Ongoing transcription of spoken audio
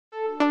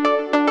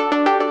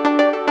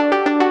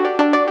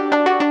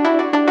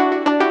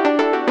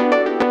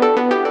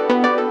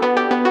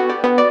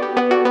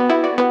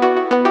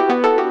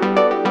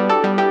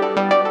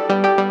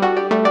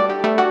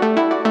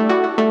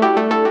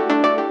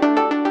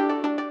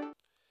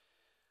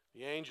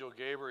angel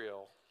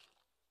Gabriel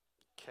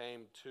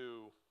came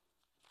to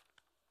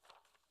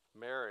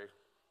Mary,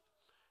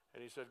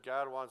 and he said,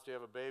 God wants to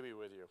have a baby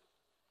with you.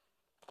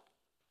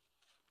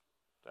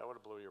 That would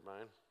have blew your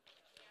mind.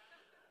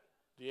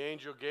 The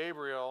angel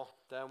Gabriel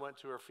then went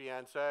to her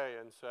fiancé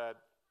and said,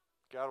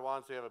 God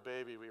wants to have a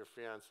baby with your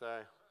fiancé.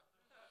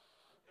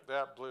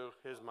 That blew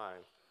his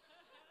mind.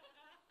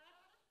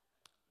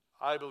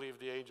 I believe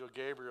the angel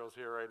Gabriel's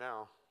here right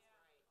now.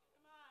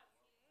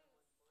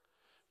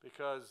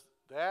 Because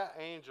that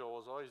angel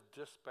was always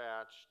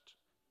dispatched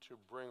to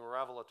bring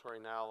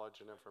revelatory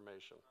knowledge and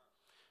information.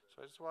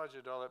 So I just wanted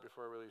you to know that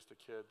before I release the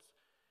kids.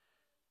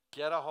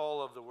 Get a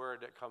hold of the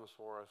word that comes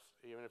forth,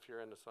 even if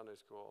you're in the Sunday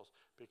schools,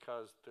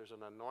 because there's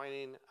an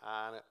anointing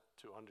on it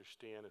to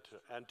understand and to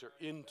enter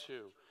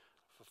into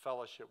a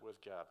fellowship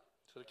with God.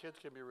 So the kids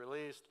can be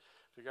released.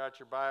 If you got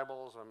your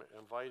Bibles, I'm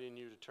inviting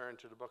you to turn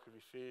to the book of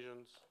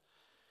Ephesians.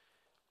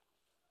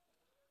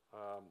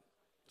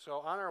 So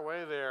on our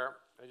way there,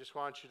 I just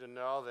want you to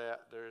know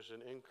that there's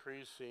an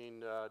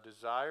increasing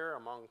desire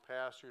among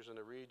pastors in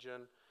the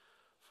region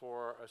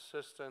for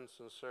assistance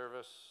and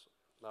service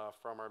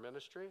from our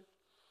ministry.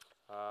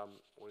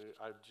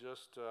 I've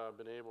just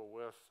been able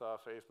with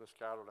Faith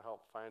Moscato to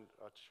help find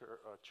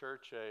a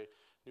church, a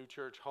new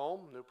church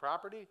home, new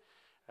property.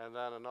 And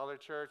then another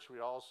church,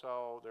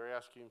 they're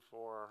asking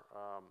for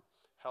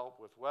help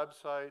with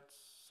websites,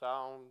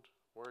 sound,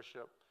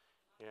 worship,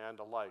 and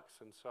the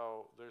likes. And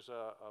so there's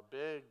a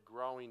big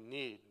growing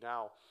need.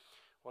 Now,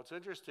 what's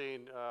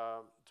interesting,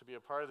 to be a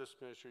part of this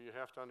ministry, you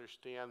have to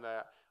understand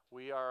that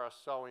we are a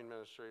sowing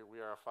ministry. We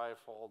are a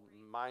fivefold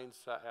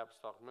mindset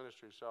apostolic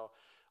ministry. So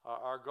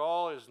our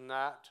goal is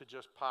not to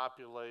just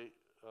populate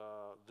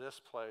this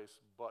place,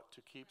 but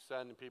to keep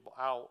sending people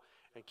out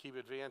and keep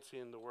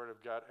advancing the Word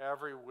of God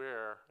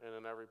everywhere and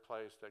in every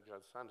place that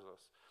God sends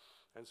us.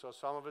 And so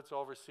some of it's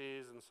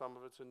overseas, and some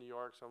of it's in New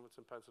York, some of it's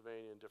in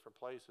Pennsylvania, and different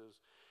places.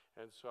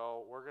 And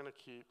so we're going to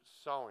keep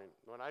sowing.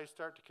 When I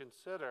start to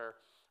consider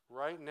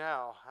right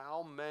now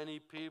how many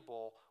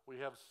people we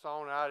have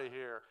sown out of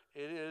here,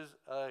 it is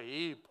a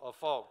heap of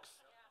folks.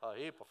 A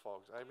heap of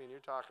folks. I mean, you're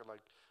talking like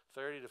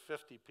 30 to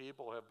 50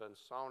 people have been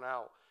sown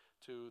out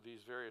to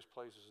these various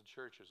places and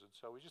churches. And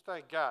so we just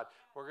thank God.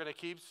 We're going to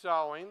keep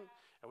sowing,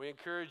 and we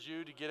encourage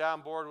you to get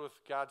on board with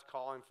God's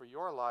calling for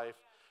your life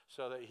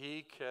so that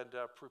He can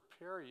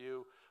prepare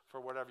you for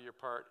whatever your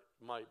part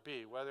might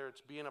be, whether it's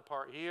being a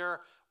part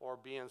here or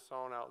being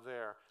sown out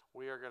there.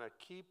 We are going to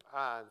keep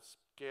on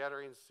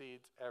scattering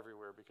seeds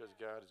everywhere because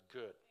God is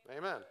good.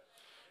 Amen.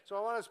 So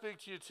I want to speak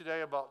to you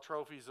today about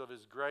trophies of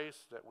His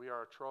grace, that we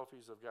are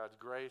trophies of God's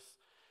grace.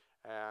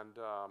 And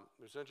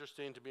it was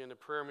interesting to be in the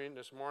prayer meeting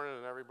this morning,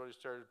 and everybody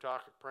started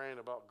praying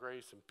about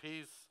grace and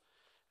peace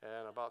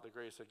and about the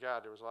grace of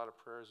God. There was a lot of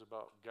prayers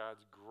about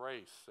God's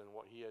grace and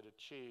what He had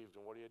achieved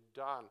and what He had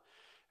done.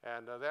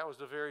 And that was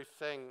the very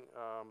thing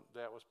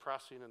that was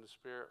pressing in the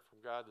Spirit from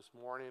God this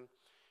morning.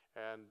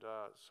 And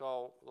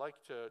so I'd like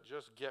to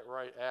just get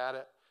right at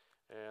it.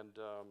 And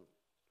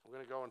we're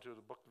going to go into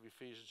the book of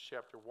Ephesians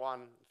chapter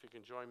 1, if you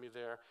can join me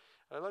there.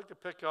 And I'd like to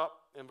pick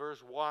up in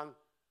verse 1,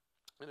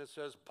 and it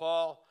says,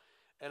 Paul,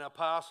 an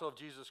apostle of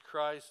Jesus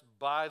Christ,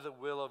 by the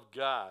will of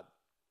God,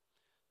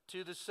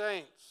 to the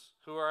saints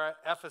who are at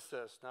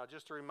Ephesus. Now,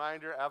 just a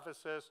reminder,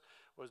 Ephesus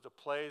was the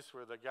place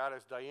where the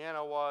goddess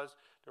Diana was.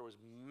 There was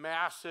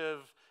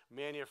massive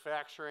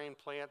manufacturing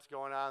plants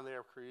going on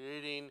there,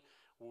 creating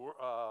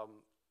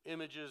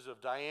images of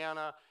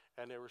Diana,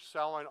 and they were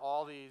selling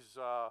all these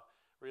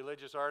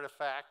religious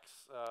artifacts,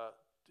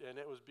 and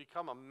it was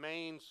become a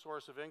main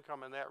source of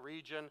income in that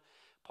region.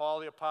 Paul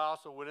the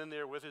apostle went in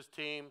there with his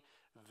team.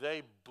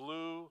 They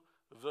blew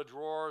the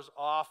drawers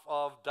off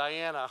of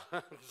Diana.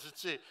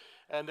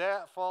 And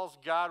that false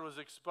god was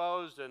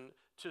exposed, and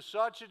to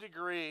such a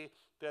degree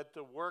that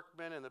the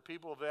workmen and the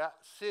people of that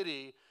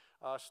city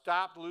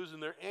stopped losing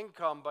their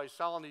income by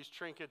selling these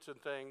trinkets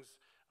and things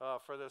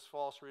for this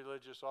false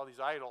religious, all these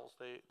idols.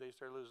 They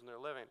started losing their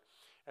living.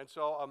 And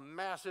so a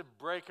massive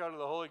breakout of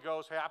the Holy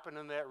Ghost happened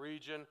in that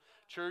region.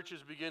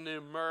 Churches began to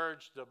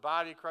emerge. The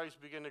body of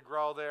Christ began to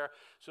grow there.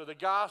 So the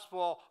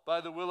gospel,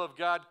 by the will of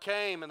God,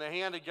 came, and the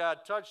hand of God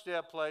touched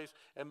that place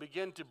and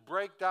began to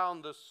break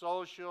down the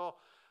social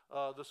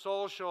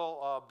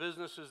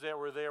businesses that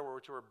were there,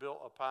 which were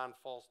built upon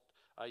false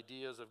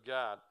ideas of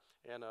God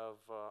and of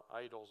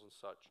idols and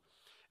such.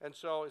 And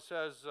so it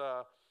says,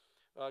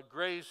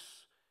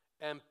 grace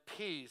and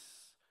peace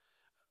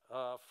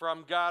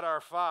from God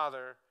our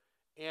Father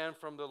and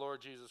from the Lord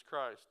Jesus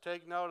Christ.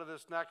 Take note of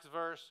this next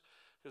verse,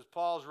 because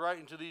Paul's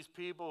writing to these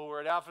people who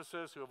are at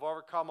Ephesus, who have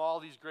overcome all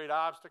these great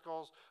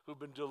obstacles, who've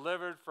been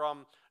delivered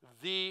from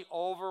the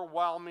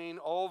overwhelming,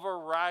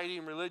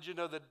 overriding religion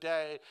of the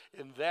day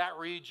in that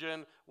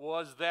region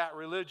was that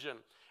religion.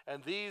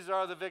 And these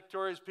are the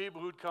victorious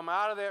people who'd come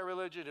out of that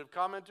religion, who've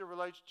come into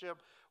relationship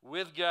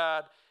with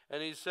God.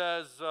 And he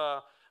says,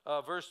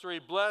 verse 3,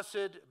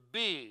 blessed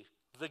be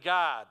the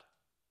God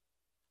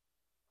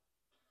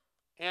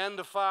and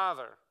the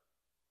Father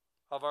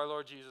of our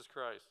Lord Jesus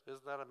Christ.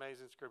 Isn't that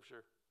amazing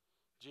scripture?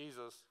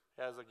 Jesus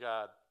has a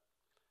God.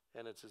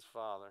 and it's his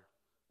Father.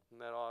 Isn't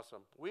that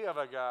awesome? We have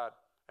a God,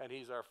 and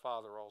he's our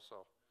Father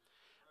also.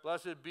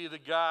 Blessed be the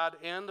God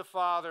and the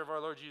Father of our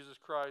Lord Jesus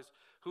Christ,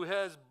 who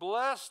has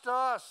blessed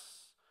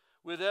us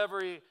with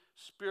every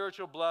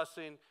spiritual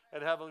blessing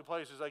in heavenly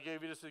places. I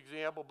gave you this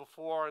example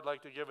before. I'd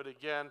like to give it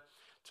again.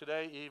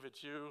 Today, Eve,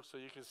 it's you, so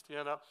you can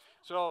stand up.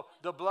 So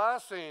the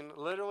blessing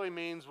literally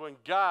means when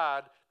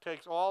God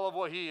takes all of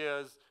what he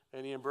is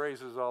and he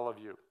embraces all of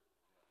you.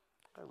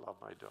 I love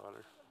my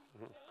daughter.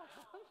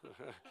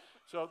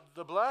 So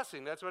the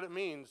blessing, that's what it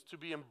means, to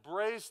be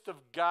embraced of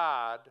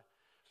God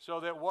so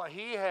that what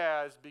he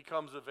has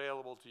becomes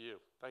available to you.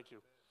 Thank you.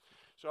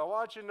 So I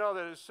want you to know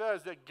that it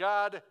says that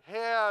God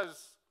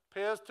has,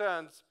 past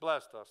tense,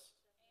 blessed us.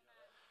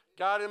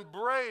 God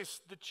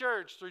embraced the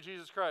church through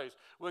Jesus Christ.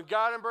 When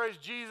God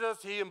embraced Jesus,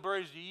 he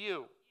embraced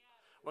you.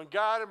 When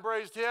God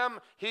embraced him,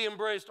 he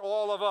embraced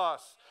all of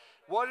us.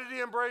 What did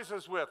he embrace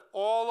us with?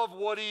 All of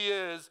what he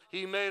is,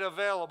 he made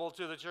available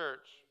to the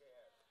church.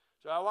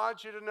 So I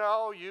want you to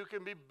know you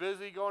can be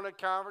busy going to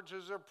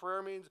conferences or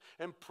prayer meetings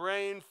and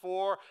praying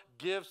for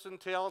gifts and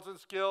talents and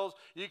skills.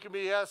 You can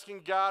be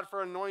asking God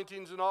for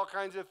anointings and all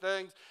kinds of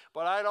things.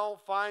 But I don't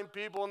find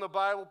people in the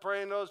Bible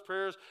praying those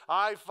prayers.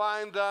 I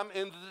find them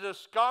in the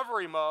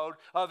discovery mode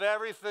of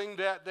everything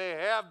that they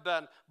have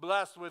been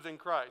blessed with in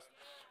Christ.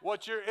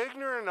 What you're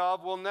ignorant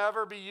of will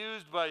never be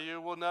used by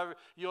you.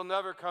 You'll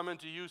never come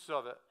into use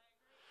of it.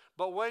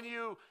 But when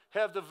you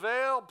have the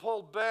veil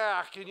pulled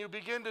back and you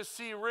begin to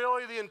see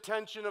really the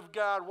intention of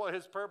God, what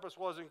his purpose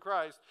was in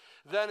Christ,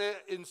 then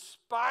it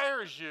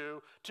inspires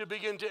you to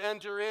begin to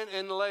enter in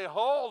and lay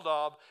hold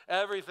of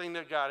everything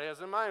that God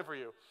has in mind for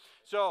you.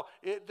 So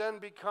it then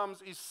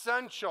becomes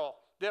essential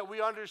that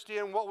we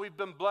understand what we've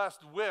been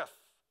blessed with.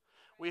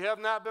 We have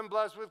not been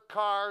blessed with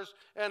cars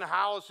and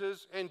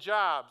houses and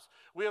jobs.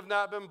 We have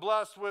not been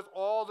blessed with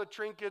all the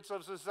trinkets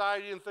of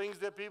society and things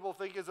that people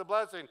think is a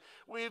blessing.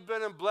 We've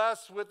been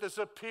blessed with the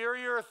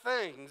superior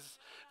things,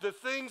 the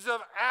things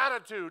of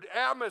attitude,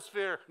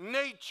 atmosphere,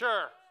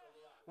 nature.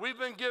 We've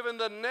been given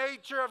the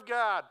nature of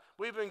God.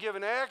 We've been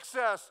given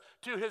access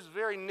to his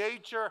very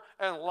nature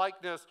and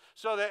likeness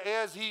so that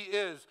as he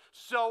is,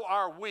 so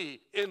are we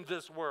in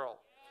this world.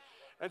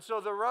 And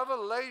so the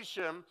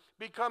revelation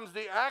becomes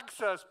the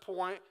access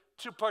point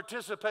to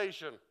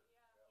participation.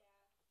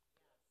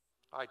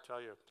 I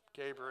tell you,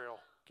 Gabriel.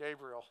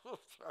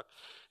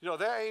 You know,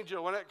 that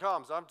angel, when it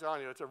comes, I'm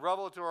telling you, it's a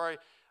revelatory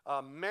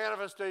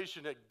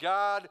manifestation that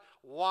God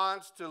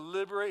wants to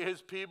liberate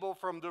his people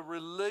from the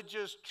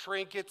religious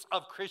trinkets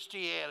of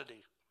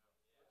Christianity.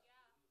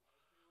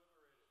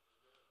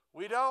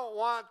 We don't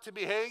want to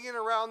be hanging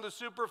around the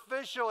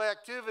superficial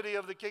activity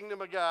of the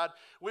kingdom of God.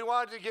 We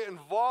want to get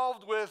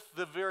involved with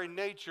the very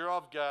nature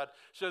of God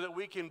so that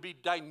we can be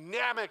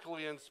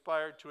dynamically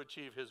inspired to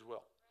achieve his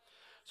will.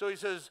 So he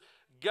says,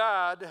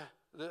 God,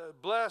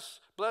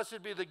 blessed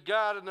be the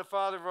God and the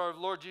Father of our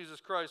Lord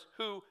Jesus Christ,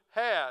 who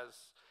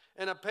has,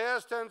 in a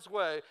past tense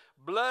way,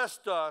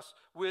 blessed us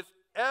with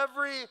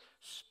every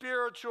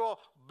spiritual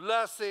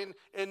blessing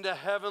in the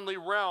heavenly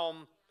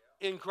realm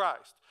in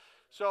Christ.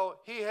 So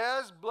he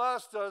has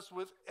blessed us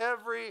with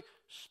every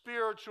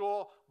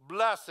spiritual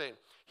blessing.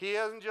 He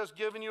hasn't just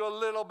given you a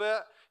little bit.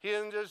 He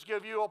hasn't just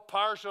given you a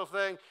partial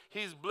thing.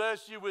 He's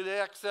blessed you with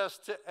access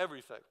to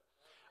everything.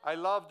 I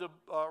love the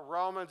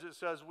Romans. It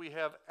says we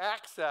have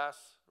access.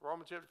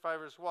 Romans chapter 5,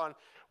 verse 1.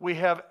 We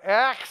have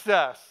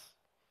access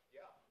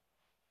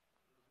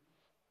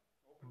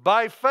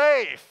by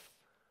faith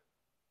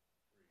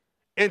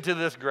into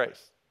this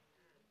grace.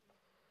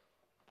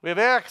 We have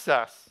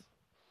access.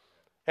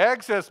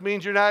 Access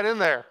means you're not in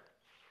there.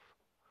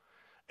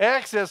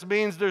 Access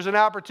means there's an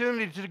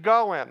opportunity to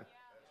go in,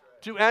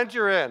 to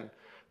enter in,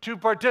 to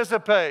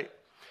participate.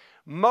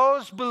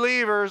 Most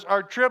believers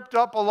are tripped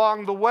up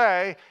along the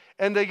way,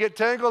 and they get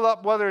tangled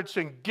up, whether it's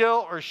in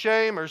guilt or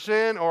shame or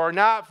sin or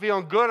not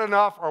feeling good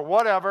enough or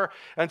whatever.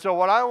 And so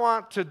what I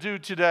want to do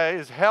today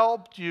is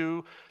help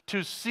you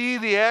to see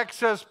the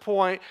access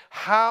point,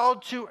 how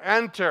to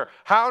enter,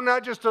 how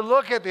not just to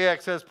look at the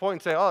access point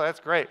and say, oh, that's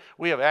great,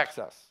 we have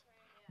access,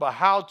 but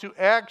how to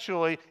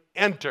actually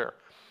enter.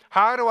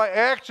 How do I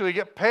actually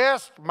get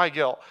past my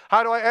guilt?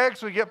 How do I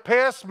actually get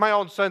past my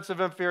own sense of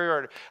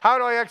inferiority? How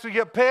do I actually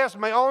get past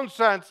my own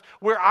sense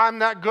where I'm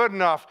not good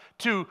enough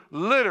to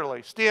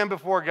literally stand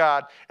before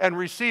God and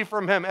receive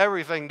from him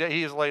everything that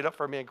he has laid up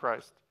for me in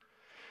Christ?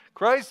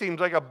 Christ seems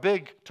like a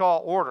big,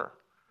 tall order.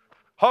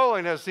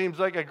 Holiness seems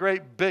like a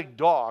great big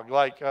dog,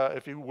 like,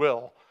 if you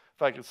will,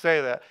 if I could say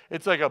that.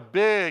 It's like a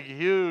big,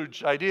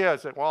 huge idea.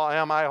 It's like, well,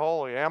 am I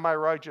holy? Am I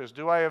righteous?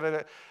 Do I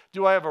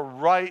have a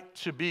right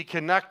to be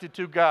connected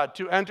to God,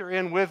 to enter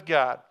in with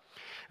God?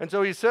 And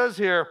so he says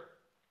here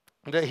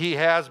that he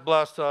has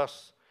blessed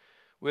us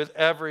with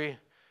every,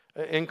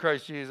 in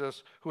Christ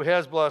Jesus, who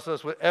has blessed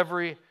us with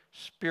every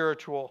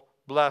spiritual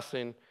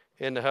blessing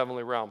in the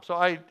heavenly realm.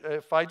 So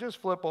if I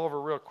just flip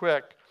over real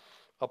quick,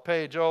 a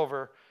page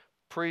over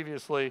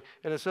previously,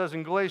 and it says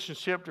in Galatians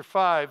chapter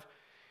 5,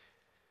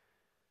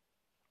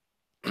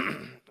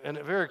 and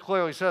it very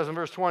clearly says in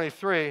verse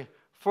 23,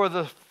 For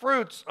the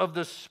fruits of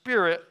the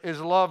Spirit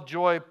is love,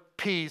 joy,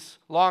 peace,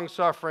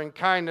 long-suffering,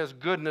 kindness,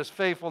 goodness,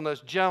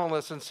 faithfulness,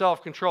 gentleness, and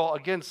self-control.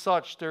 Against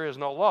such there is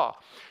no law.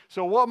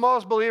 So what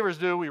most believers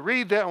do, we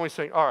read that and we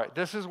say, all right,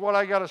 this is what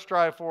I got to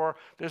strive for.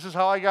 This is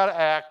how I got to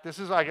act. This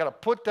is I got to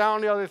put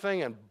down the other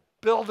thing and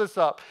build this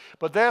up.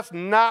 But that's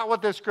not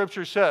what the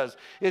Scripture says.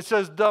 It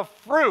says the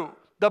fruit,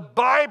 the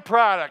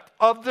byproduct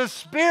of the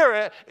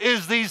Spirit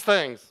is these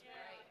things.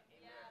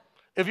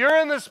 If you're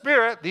in the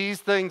Spirit,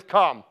 these things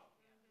come.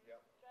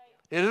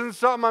 It isn't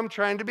something I'm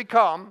trying to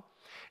become.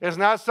 It's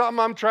not something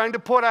I'm trying to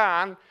put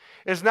on.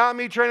 It's not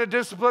me trying to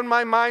discipline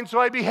my mind so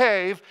I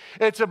behave.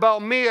 It's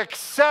about me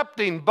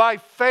accepting by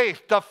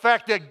faith the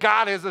fact that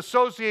God has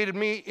associated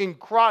me in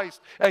Christ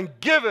and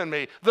given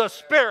me the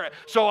Spirit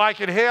so I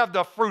can have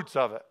the fruits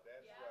of it.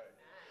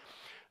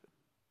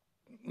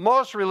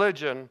 Most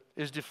religion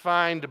is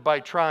defined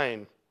by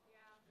trying.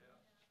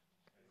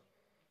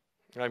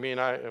 I mean,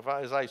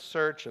 as I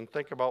search and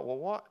think about,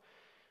 well,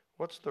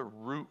 what's the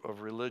root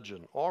of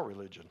religion? All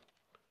religion.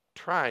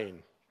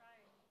 Trying.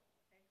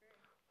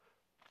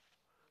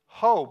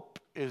 Hope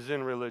is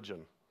in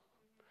religion.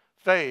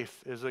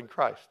 Faith is in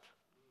Christ.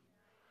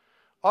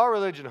 All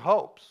religion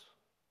hopes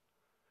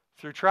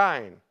through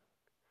trying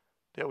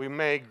that we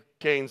may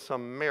gain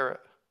some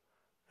merit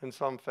and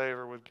some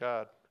favor with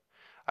God.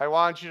 I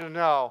want you to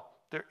know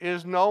there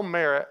is no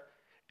merit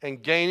in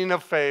gaining a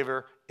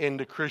favor in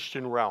the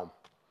Christian realm.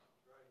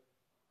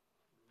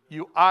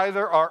 You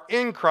either are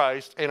in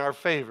Christ and are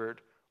favored,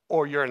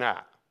 or you're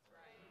not.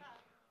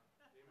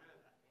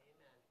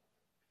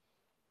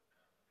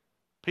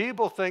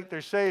 People think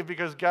they're saved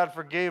because God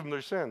forgave them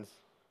their sins.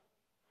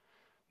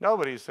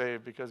 Nobody's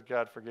saved because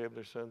God forgave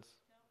their sins.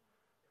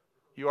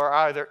 You are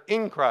either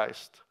in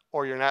Christ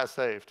or you're not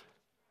saved,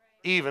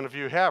 even if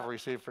you have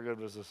received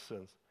forgiveness of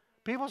sins.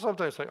 People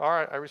sometimes say, all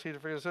right, I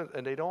received forgiveness of sins,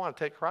 and they don't want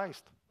to take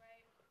Christ.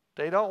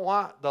 They don't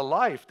want the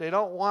life. They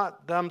don't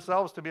want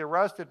themselves to be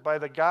arrested by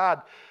the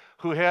God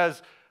who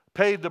has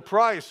paid the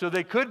price so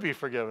they could be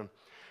forgiven.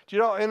 Do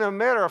you know, in a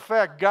matter of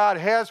fact, God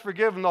has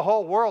forgiven the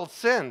whole world's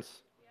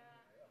sins.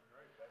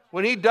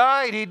 When he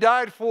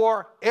died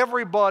for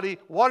everybody,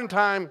 one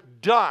time,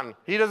 done.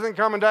 He doesn't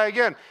come and die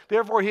again.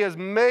 Therefore, he has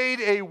made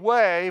a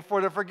way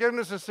for the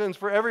forgiveness of sins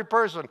for every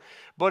person.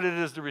 But it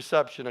is the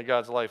reception of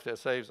God's life that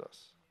saves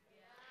us.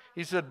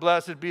 He said,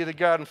 blessed be the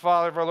God and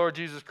Father of our Lord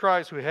Jesus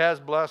Christ, who has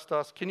blessed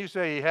us. Can you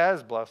say he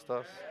has blessed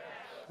us?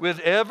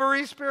 With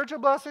every spiritual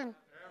blessing?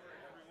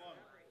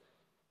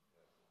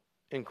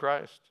 In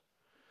Christ.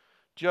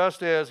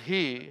 Just as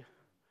he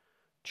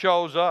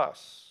chose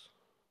us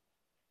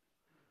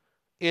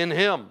in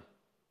him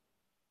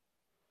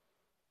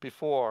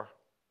before,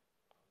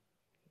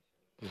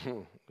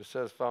 it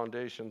says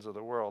foundations of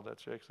the world.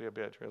 That's actually a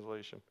bad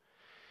translation.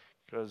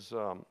 Because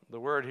the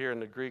word here in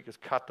the Greek is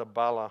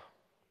katabalo,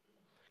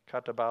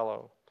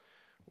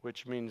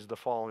 which means the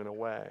falling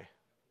away.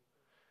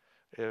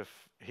 If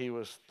he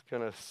was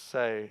going to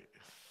say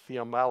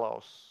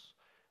theomelos,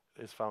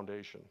 is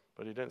foundation.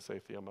 But he didn't say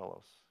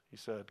theomelos. He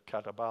said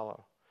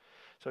katabalo.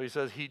 So he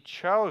says he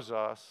chose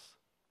us.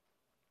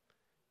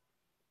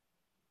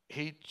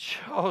 He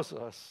chose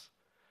us.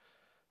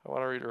 I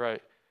want to read it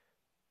right.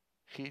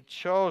 He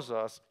chose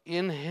us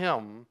in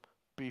him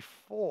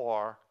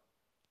before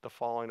the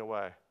falling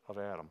away of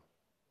Adam.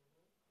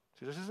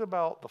 See, this is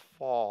about the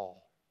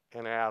fall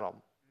in Adam.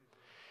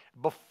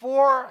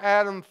 Before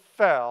Adam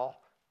fell,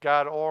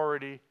 God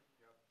already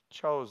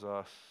chose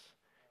us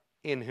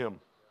in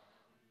him.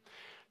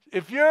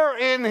 If you're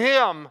in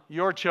him,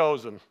 you're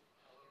chosen.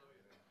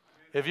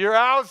 If you're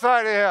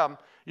outside of him,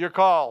 you're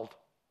called.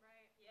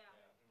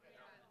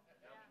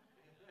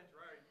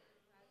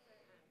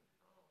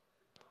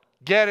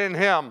 Get in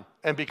him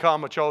and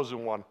become a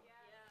chosen one.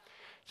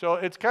 So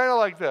it's kind of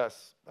like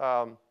this.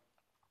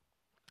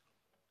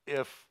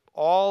 If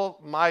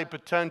all my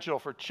potential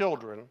for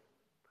children,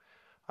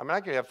 I mean,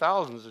 I could have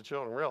thousands of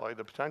children, really.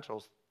 The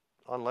potential's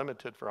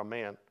unlimited for a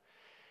man.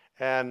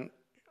 And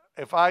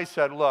if I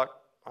said, look,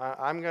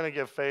 I'm going to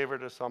give favor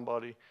to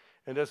somebody,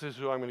 and this is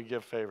who I'm going to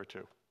give favor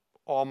to,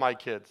 all my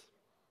kids.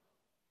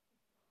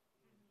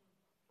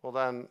 Well,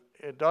 then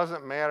it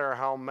doesn't matter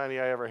how many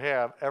I ever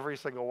have. Every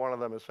single one of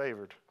them is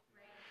favored.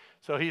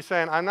 So he's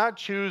saying, I'm not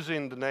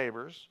choosing the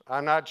neighbors.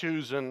 I'm not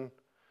choosing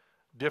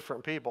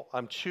different people.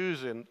 I'm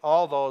choosing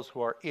all those who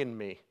are in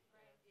me.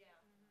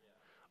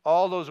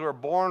 All those who are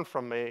born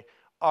from me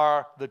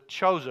are the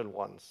chosen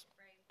ones.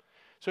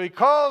 So he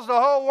calls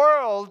the whole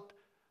world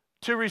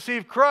to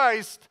receive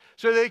Christ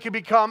so they can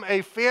become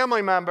a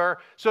family member,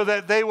 so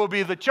that they will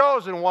be the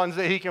chosen ones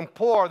that he can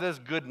pour this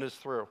goodness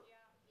through.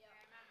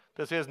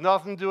 This has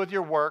nothing to do with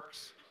your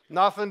works,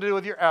 nothing to do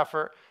with your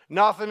effort,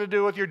 nothing to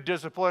do with your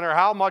discipline or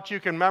how much you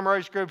can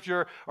memorize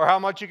Scripture or how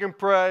much you can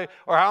pray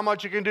or how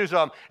much you can do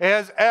something. It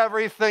has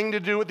everything to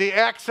do with the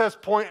access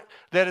point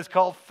that is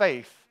called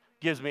faith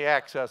gives me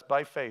access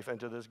by faith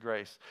into this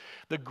grace.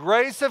 The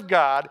grace of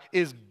God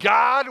is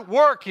God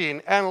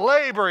working and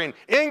laboring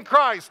in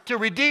Christ to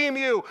redeem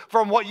you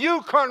from what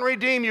you couldn't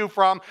redeem you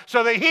from,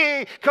 so that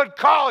he could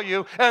call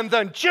you and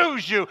then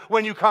choose you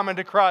when you come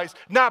into Christ,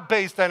 not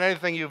based on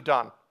anything you've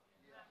done.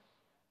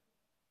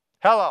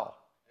 Hello.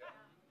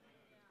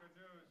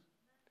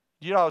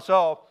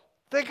 So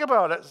think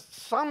about it.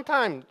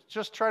 Sometimes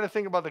just try to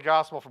think about the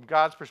gospel from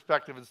God's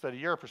perspective instead of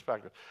your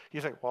perspective.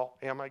 You think, well,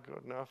 am I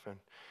good enough? And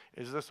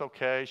is this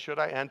okay? Should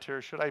I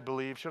enter? Should I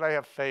believe? Should I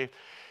have faith?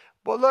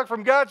 But look,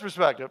 from God's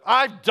perspective,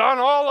 I've done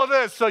all of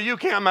this so you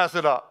can't mess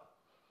it up.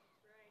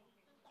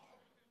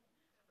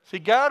 See,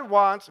 God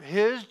wants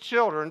his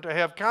children to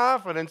have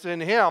confidence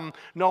in him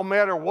no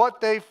matter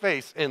what they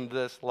face in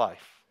this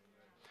life.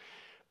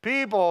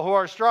 People who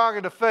are strong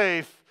in the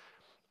faith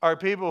are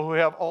people who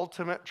have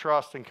ultimate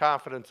trust and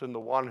confidence in the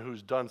one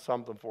who's done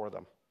something for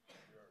them.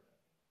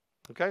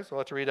 Okay, so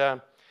let's read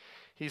on.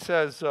 He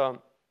says,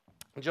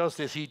 just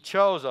as he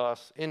chose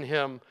us in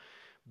him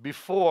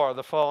before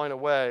the falling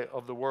away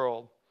of the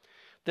world,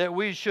 that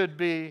we should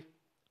be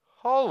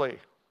holy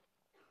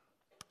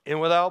and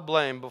without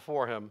blame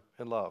before him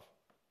in love.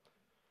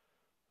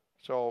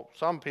 So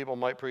some people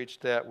might preach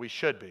that we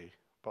should be,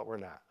 but we're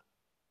not.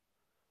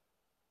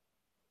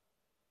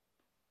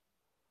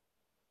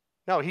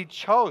 No, he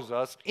chose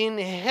us in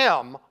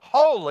him,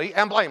 holy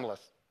and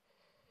blameless.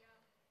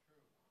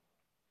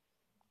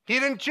 He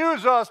didn't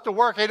choose us to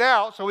work it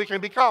out so we can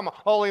become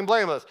holy and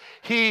blameless.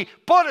 He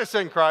put us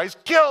in Christ,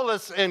 killed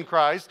us in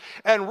Christ,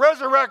 and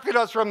resurrected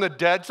us from the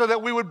dead so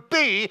that we would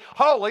be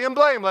holy and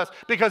blameless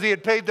because he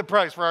had paid the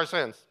price for our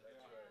sins.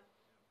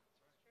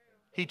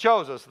 He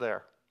chose us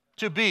there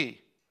to be.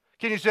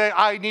 Can you say,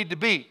 I need to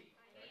be?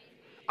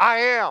 I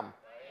am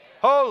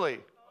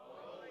holy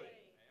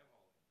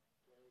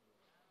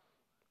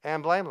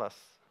and blameless.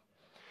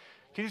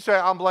 Can you say,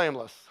 I'm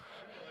blameless?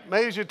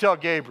 Maybe you should tell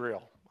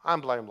Gabriel,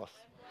 I'm blameless.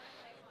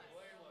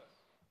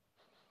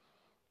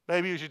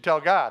 Maybe you should tell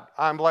God,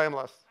 I'm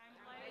blameless.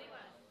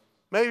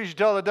 Maybe you should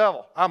tell the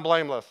devil, I'm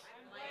blameless.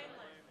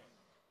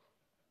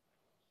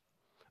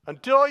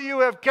 Until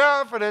you have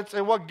confidence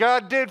in what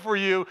God did for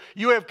you,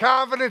 you have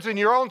confidence in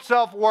your own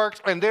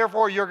self-works, and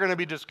therefore you're going to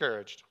be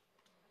discouraged.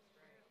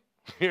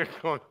 You're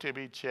going to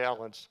be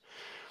challenged.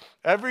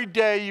 Every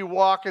day you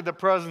walk in the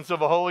presence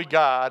of a holy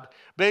God,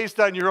 based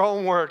on your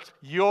own works,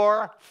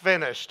 you're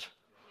finished.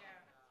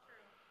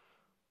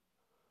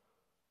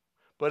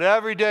 But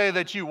every day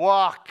that you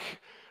walk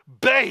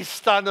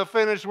based on the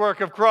finished work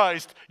of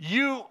Christ,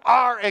 you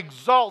are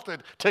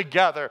exalted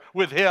together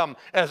with him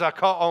as a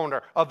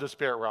co-owner of the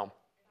spirit realm.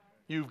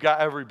 You've got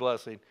every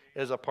blessing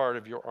as a part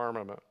of your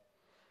armament.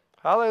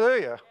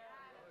 Hallelujah.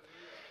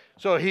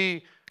 So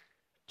he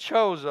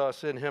chose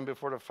us in him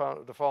before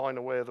the falling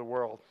away of the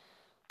world.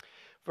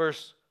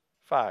 Verse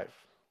 5.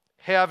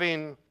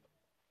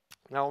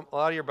 Now a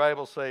lot of your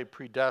Bibles say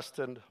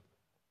predestined.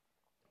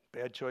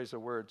 Bad choice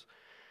of words.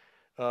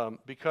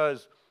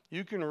 Because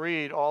you can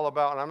read all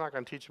about, and I'm not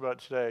going to teach about it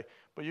today,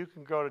 but you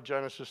can go to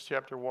Genesis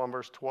chapter 1,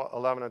 verse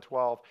 11 and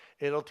 12.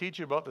 It'll teach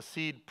you about the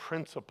seed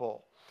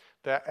principle.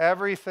 That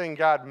everything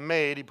God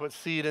made, he put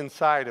seed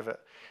inside of it.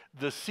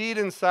 The seed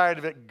inside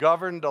of it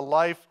governed the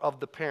life of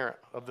the parent,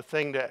 of the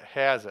thing that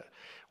has it.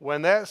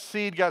 When that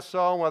seed got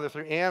sown, whether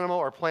through animal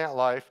or plant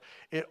life,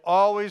 it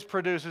always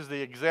produces the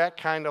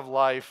exact kind of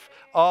life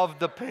of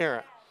the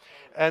parent.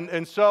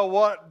 And so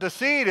what the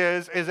seed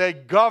is a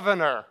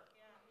governor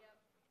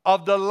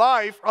of the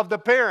life of the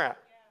parent.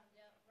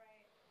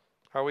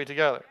 Are we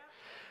together?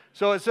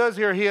 So it says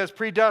here, he has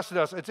predestined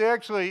us. It's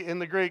actually, in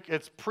the Greek,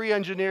 it's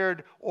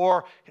pre-engineered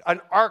or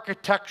an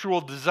architectural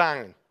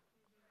design.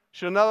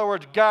 So in other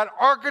words, God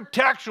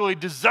architecturally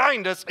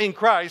designed us in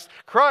Christ.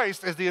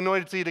 Christ is the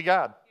anointed seed of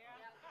God.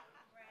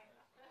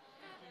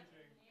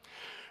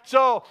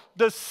 So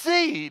the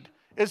seed,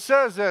 it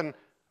says in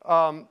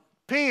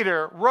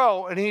Peter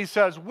wrote, and he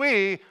says,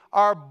 we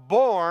are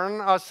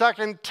born a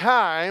second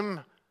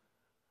time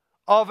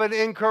of an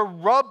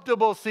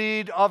incorruptible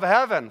seed of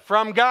heaven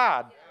from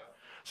God.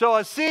 So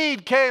a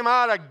seed came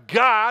out of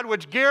God,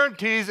 which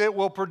guarantees it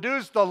will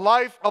produce the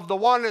life of the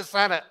one that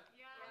sent it.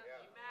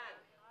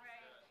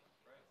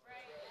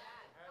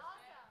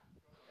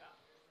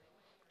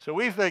 So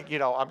we think,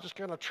 I'm just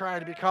going to try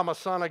to become a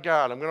son of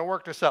God. I'm going to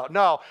work this out.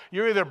 No,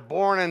 you're either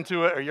born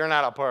into it or you're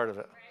not a part of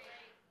it.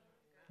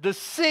 The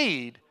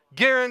seed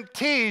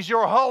guarantees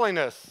your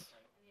holiness.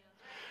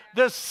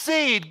 The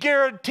seed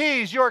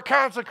guarantees your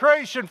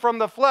consecration from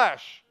the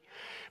flesh.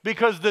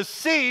 Because the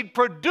seed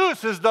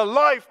produces the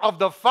life of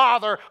the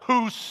Father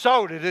who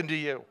sowed it into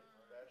you.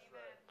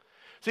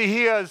 See,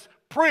 he has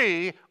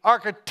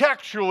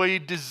pre-architecturally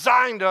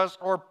designed us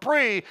or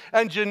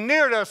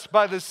pre-engineered us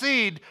by the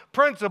seed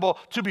principle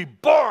to be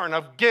born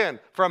again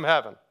from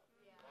heaven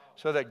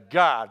so that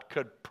God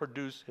could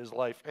produce his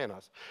life in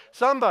us.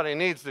 Somebody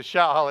needs to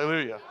shout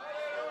hallelujah.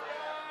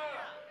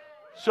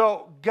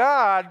 So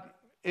God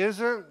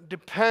isn't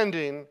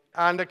depending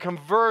on the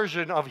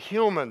conversion of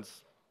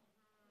humans.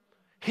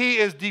 he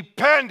is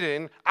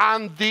depending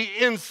on the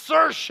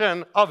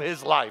insertion of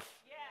his life.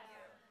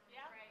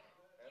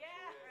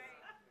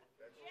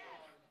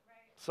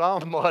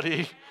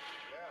 Somebody,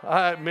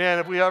 man,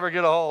 if we ever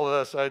get a hold of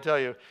this, I tell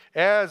you,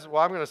 as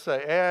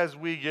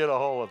we get a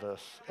hold of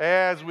this,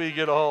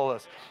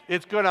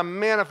 it's going to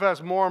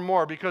manifest more and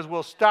more because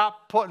we'll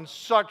stop putting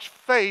such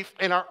faith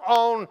in our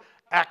own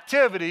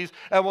activities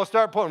and we'll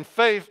start putting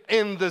faith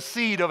in the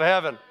seed of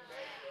heaven.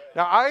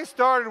 Now, I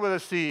started with a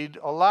seed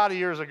a lot of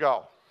years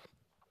ago.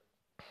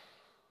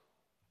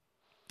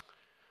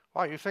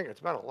 Wow, you think it's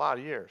been a lot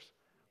of years.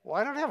 Well,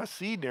 I don't have a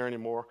seed there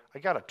anymore. I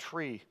got a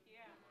tree.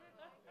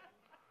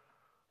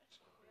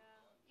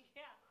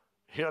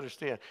 You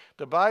understand?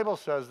 The Bible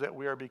says that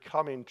we are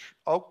becoming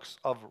oaks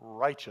of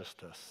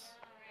righteousness.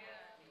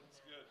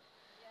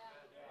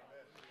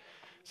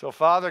 So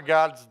Father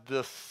God's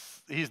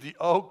he's the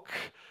oak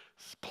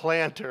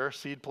planter,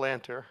 seed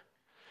planter,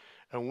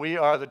 and we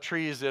are the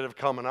trees that have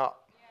coming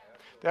up.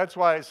 That's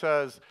why it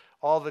says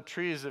all the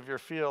trees of your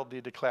field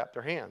need to clap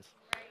their hands.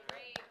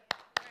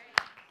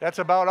 That's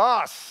about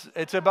us.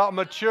 It's about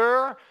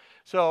mature.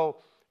 So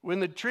when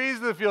the trees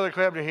of the field are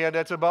clapping their hand,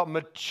 that's about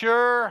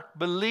mature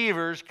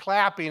believers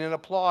clapping and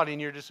applauding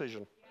your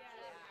decision.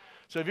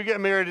 So if you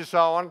get married to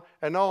someone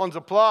and no one's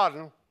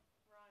applauding,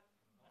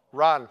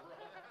 run.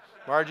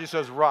 Margie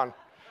says run.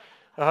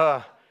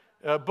 But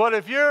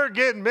if you're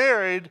getting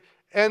married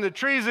and the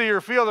trees of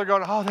your field are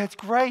going, oh, that's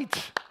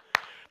great.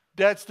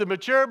 That's the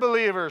mature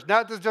believers,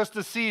 not just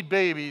the seed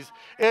babies.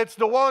 It's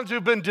the ones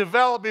who've been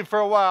developing for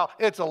a while.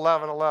 It's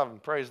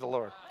 11:11. Praise the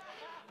Lord.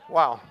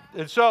 Wow.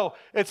 And so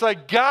it's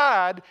like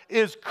God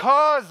is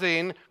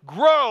causing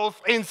growth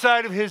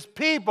inside of his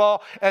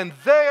people, and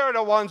they are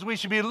the ones we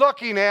should be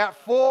looking at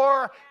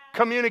for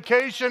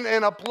communication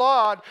and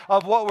applaud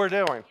of what we're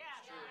doing.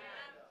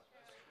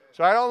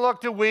 So I don't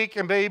look to weak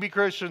and baby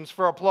Christians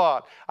for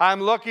applaud.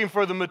 I'm looking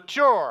for the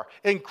mature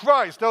in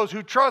Christ, those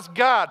who trust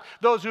God,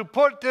 those who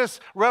put this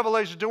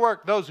revelation to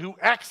work, those who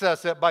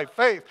access it by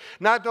faith,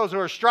 not those who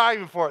are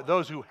striving for it,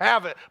 those who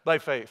have it by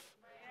faith.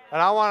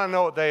 And I want to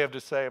know what they have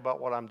to say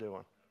about what I'm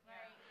doing.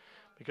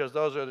 Because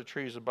those are the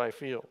trees of my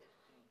field.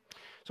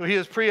 So he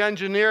has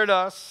pre-engineered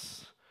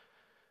us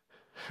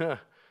to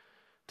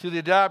the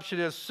adoption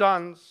as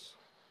sons.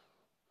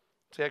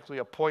 It's actually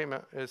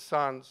appointment as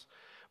sons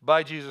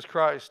by Jesus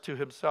Christ to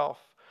himself,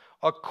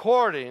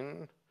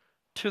 according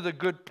to the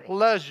good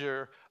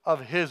pleasure of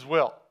his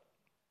will.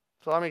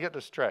 So let me get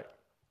this straight.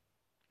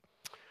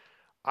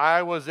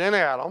 I was in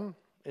Adam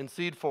in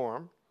seed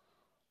form.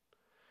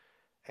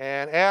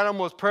 And Adam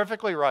was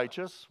perfectly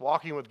righteous,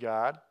 walking with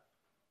God.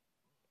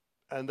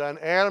 And then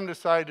Adam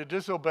decided to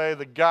disobey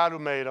the God who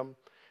made him,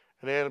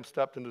 and Adam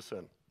stepped into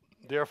sin.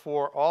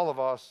 Therefore, all of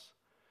us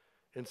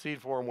in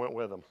seed form went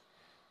with him.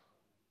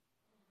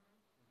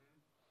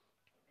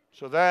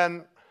 So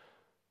then,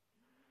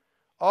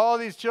 all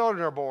these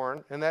children are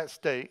born in that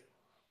state.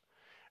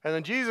 And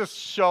then Jesus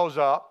shows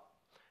up.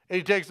 And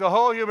he takes the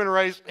whole human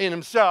race in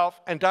himself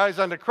and dies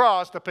on the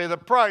cross to pay the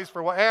price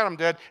for what Adam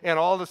did and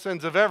all the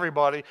sins of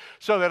everybody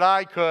so that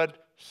I could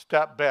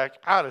step back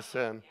out of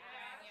sin.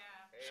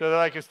 So that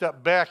I could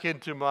step back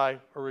into my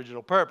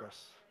original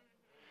purpose.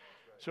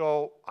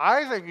 So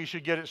I think you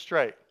should get it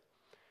straight.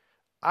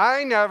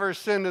 I never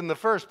sinned in the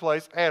first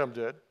place, Adam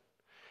did.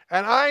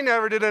 And I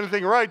never did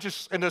anything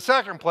righteous in the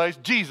second place,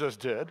 Jesus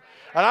did.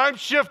 And I'm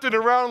shifting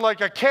around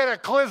like a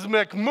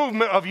cataclysmic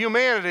movement of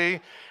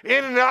humanity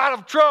in and out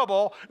of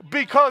trouble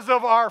because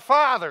of our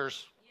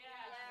fathers.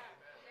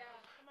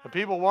 And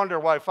people wonder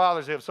why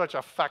fathers have such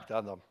effect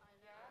on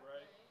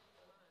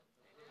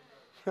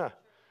them.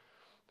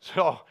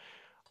 So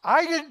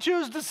I didn't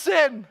choose to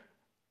sin,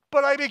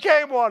 but I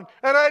became one.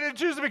 And I didn't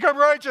choose to become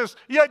righteous,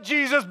 yet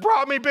Jesus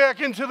brought me back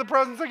into the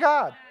presence of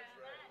God.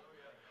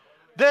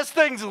 This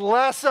thing's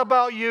less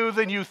about you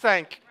than you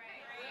think.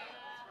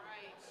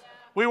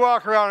 We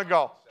walk around and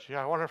go, gee,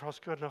 I wonder if I was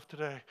good enough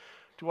today.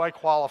 Do I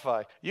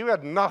qualify? You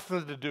had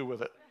nothing to do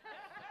with it.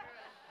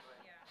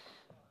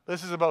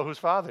 This is about whose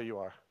father you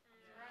are.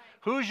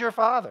 Who's your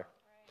father?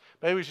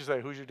 Maybe we should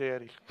say, who's your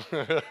daddy?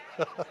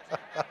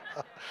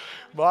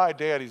 My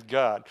daddy's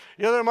God.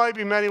 Yeah, there might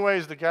be many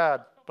ways to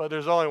God, but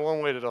there's only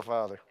one way to the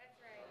Father.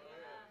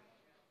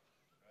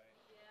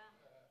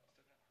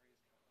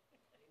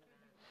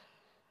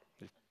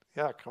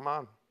 Yeah, come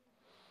on.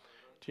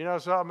 Do you know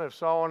something? If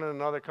someone in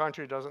another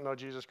country doesn't know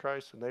Jesus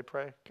Christ and they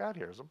pray, God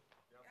hears them.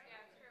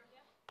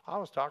 I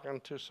was talking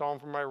to someone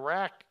from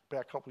Iraq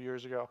back a couple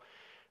years ago.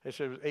 And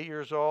she was 8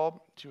 years old.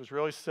 She was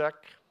really sick.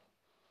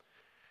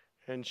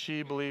 And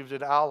she believed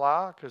in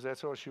Allah because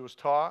that's what she was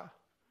taught.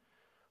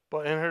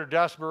 But in her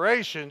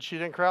desperation, she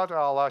didn't cry out to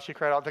Allah. She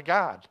cried out to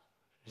God.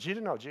 She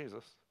didn't know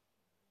Jesus.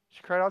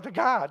 She cried out to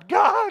God.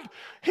 God,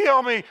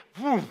 heal me.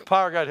 Boom,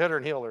 power of God hit her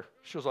and healed her.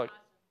 She was like,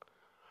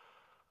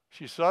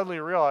 she suddenly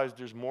realized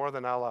there's more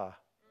than Allah.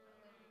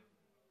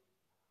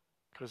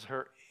 Because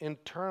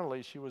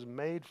internally, she was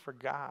made for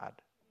God.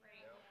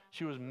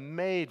 She was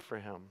made for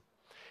him.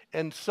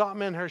 And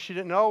something in her she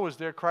didn't know was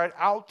there cried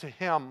out to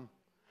him.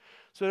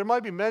 So there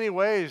might be many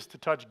ways to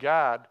touch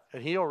God,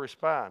 and he'll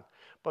respond.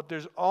 But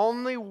there's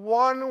only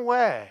one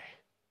way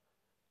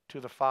to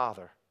the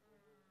Father,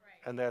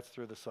 and that's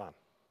through the Son.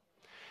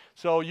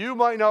 So you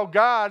might know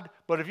God,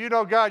 but if you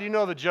know God, you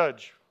know the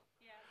judge.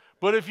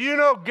 But if you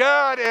know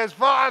God as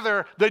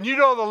Father, then you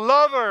know the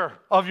lover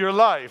of your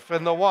life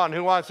and the one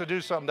who wants to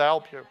do something to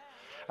help you.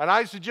 And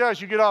I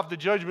suggest you get off the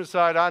judgment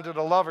side onto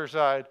the lover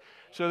side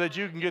so that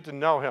you can get to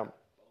know him.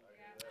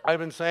 I've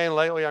been saying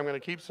lately, I'm going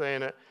to keep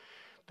saying it,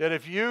 that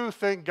if you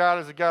think God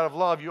is a God of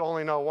love, you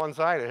only know one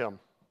side of him.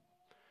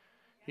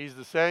 He's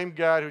the same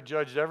God who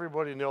judged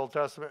everybody in the Old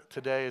Testament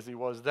today as he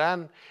was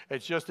then.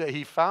 It's just that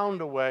he found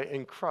a way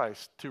in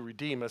Christ to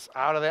redeem us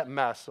out of that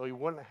mess so he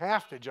wouldn't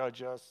have to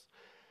judge us.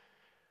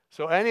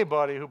 So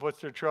anybody who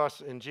puts their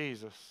trust in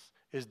Jesus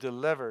is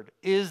delivered,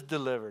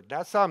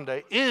 not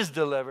someday, is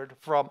delivered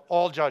from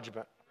all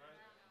judgment.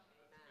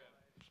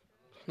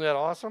 Isn't that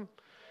awesome?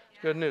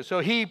 Good news. So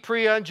he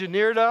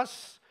pre-engineered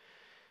us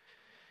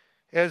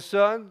as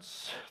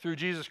sons through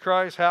Jesus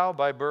Christ. How?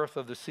 By birth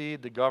of the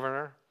seed, the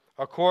governor,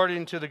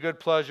 according to the good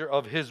pleasure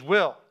of his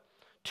will,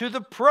 to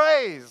the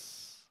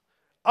praise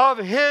of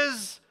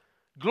his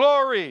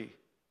glory.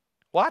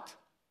 What?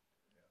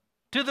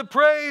 To the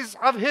praise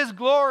of his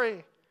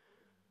glory,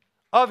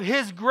 of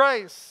his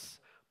grace,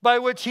 by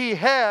which he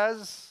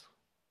has,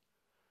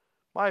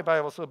 my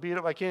Bible's so beat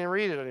up I can't even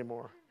read it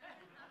anymore.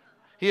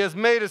 He has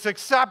made us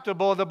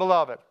acceptable in the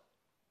beloved.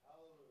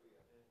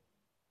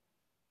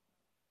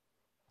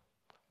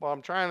 Well,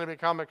 I'm trying to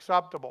become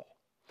acceptable.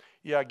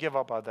 Yeah, give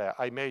up on that.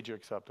 I made you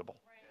acceptable.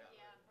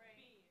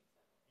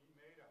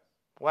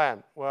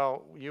 When?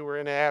 Well, you were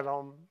in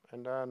Adam,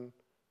 and then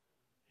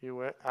you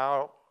went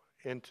out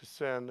into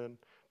sin, and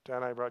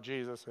then I brought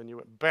Jesus, and you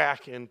went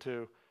back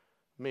into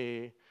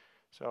me.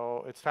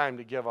 So it's time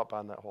to give up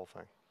on that whole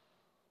thing.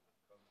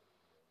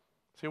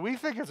 See, we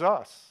think it's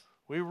us.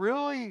 We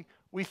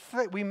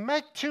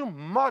make too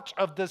much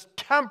of this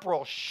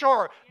temporal,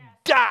 short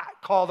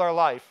dot called our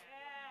life.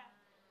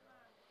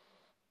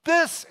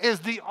 This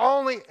is the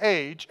only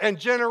age and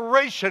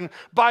generation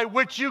by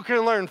which you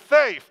can learn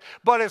faith.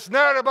 But it's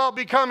not about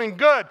becoming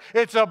good.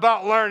 It's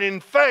about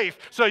learning faith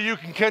so you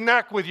can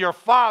connect with your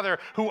Father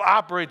who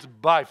operates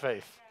by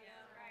faith.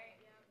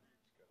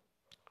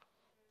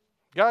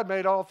 God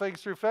made all things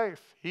through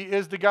faith. He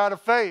is the God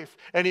of faith,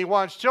 and he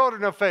wants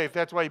children of faith.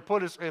 That's why he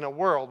put us in a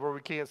world where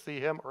we can't see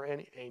him or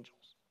any angels.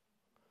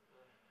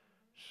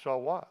 So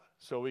what?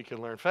 So we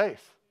can learn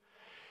faith.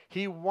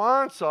 He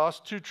wants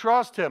us to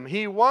trust him.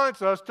 He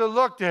wants us to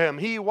look to him.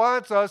 He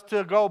wants us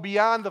to go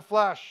beyond the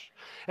flesh.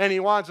 And he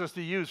wants us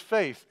to use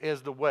faith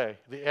as the way,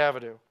 the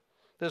avenue.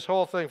 This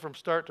whole thing from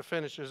start to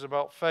finish is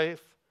about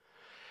faith.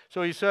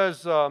 So he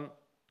says, to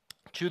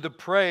the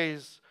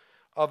praise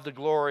of the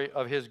glory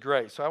of his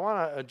grace. So I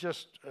want to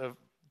just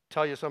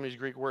tell you some of these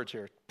Greek words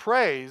here.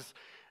 Praise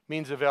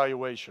means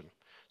evaluation.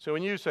 So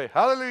when you say,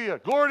 hallelujah,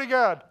 glory to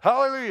God,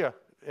 hallelujah,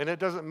 and it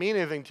doesn't mean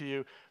anything to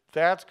you,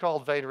 that's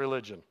called vain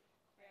religion.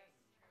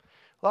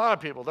 A lot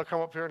of people, they'll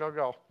come up here and they'll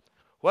go,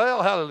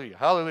 well, hallelujah,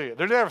 hallelujah.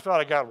 They never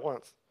thought of God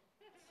once.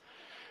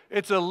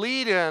 It's a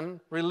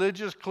lead-in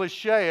religious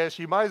cliche.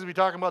 You might as well be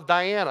talking about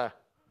Diana.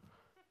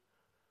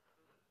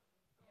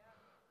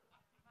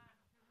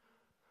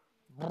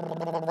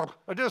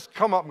 I just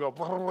come up and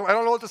go, I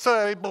don't know what to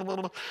say.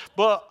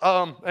 But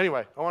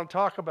anyway, I want to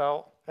talk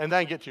about, and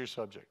then get to your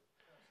subject.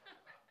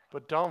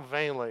 But don't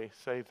vainly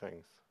say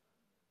things.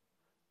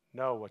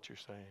 Know what you're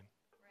saying.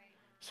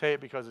 Say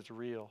it because it's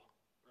real.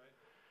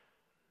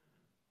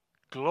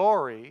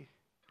 Glory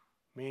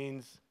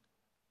means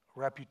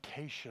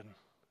reputation.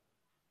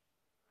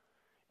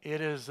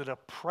 It is an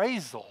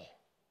appraisal.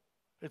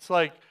 It's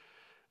like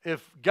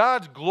if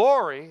God's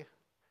glory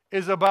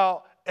is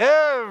about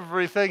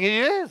everything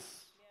he is.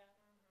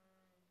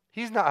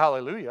 He's not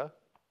hallelujah.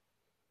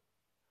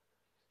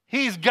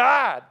 He's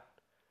God.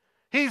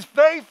 He's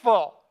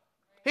faithful.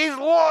 He's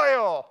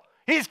loyal.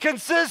 He's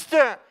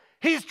consistent.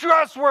 He's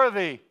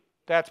trustworthy.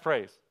 That's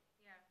praise.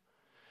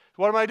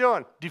 What am I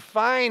doing?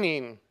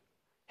 Defining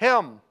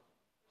him.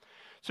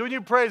 So when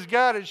you praise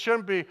God, it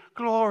shouldn't be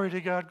glory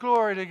to God,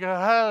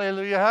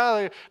 hallelujah,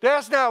 hallelujah.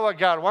 That's not what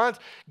God wants.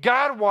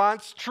 God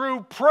wants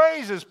true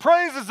praises.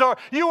 Praises are,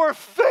 you were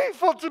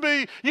faithful to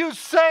me. You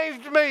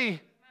saved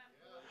me.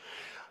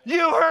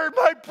 You heard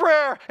my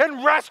prayer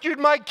and rescued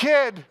my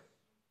kid.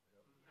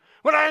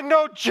 When I had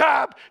no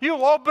job, you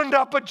opened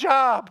up a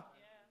job.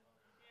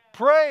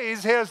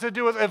 Praise has to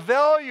do with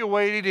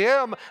evaluating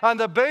him on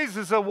the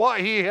basis of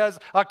what he has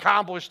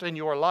accomplished in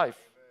your life.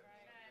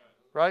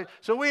 Right?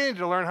 So we need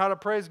to learn how to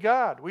praise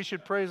God. We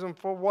should praise him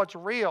for what's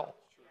real.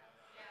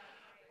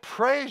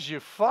 Praise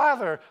you,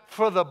 Father,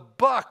 for the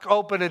buck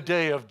opening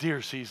day of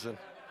deer season.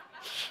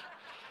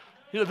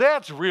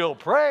 That's real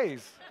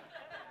praise.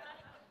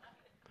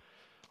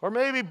 Or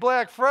maybe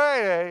Black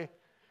Friday,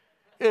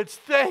 it's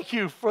thank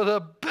you for the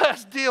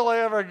best deal I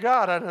ever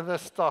got out of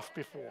this stuff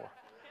before.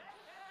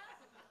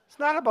 It's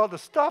not about the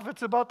stuff,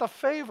 it's about the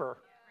favor.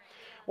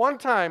 One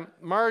time,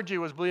 Margie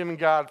was believing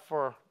God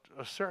for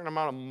a certain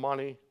amount of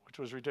money, which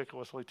was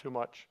ridiculously too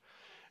much.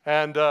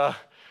 And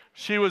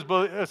she was,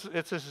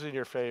 this is in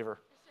your favor.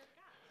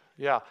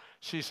 Yeah,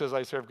 she says,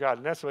 I serve God.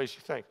 And that's the way she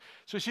thinks.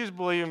 So she's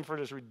believing for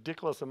this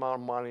ridiculous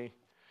amount of money.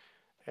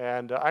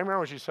 And I remember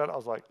when she said it, I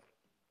was like,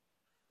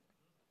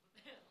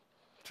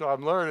 so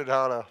I'm learning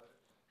how to,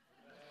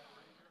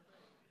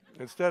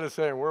 instead of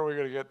saying, where are we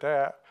going to get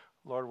that?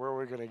 Lord, where are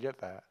we going to get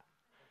that?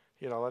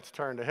 Let's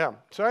turn to him.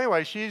 So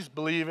anyway, she's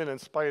believing in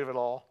spite of it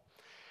all.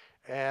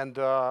 And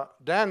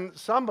then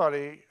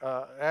somebody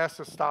asked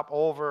us to stop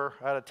over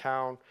out of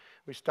town.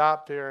 We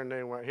stopped there, and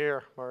they went,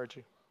 here,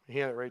 Margie. He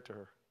handed it right to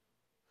her.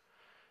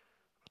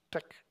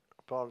 Take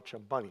a bunch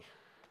of money.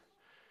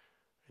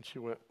 And she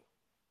went,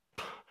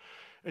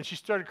 and she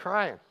started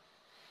crying.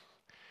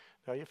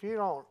 Now, if you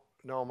don't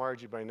know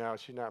Margie by now,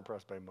 she's not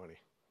impressed by money.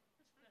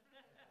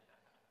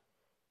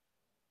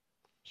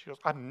 She goes,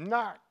 I'm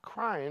not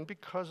crying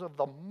because of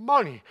the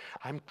money.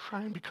 I'm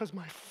crying because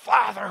my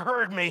Father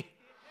heard me.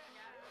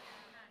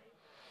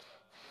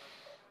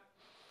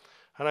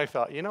 And I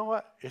thought, you know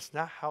what? It's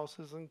not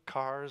houses and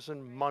cars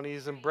and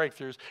monies and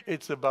breakthroughs.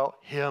 It's about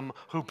him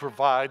who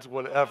provides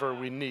whatever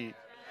we need.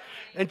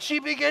 And she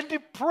began to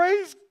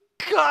praise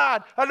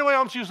God. On the way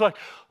home, she was like,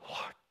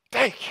 Lord,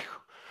 thank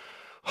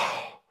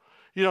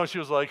you. She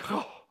was like,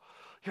 oh,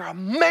 you're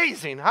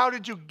amazing. How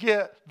did you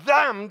get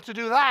them to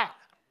do that?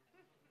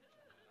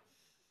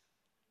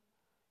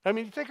 I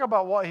mean, think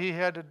about what he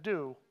had to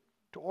do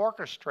to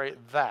orchestrate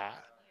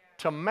that,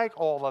 to make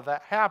all of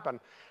that happen.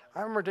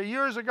 I remember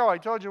years ago, I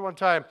told you one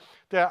time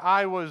that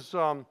I was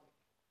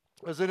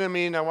in a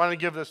meeting. I wanted to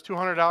give this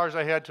 $200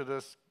 I had to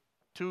this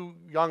 2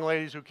 young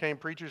ladies who came,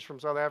 preachers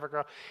from South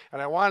Africa,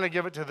 and I wanted to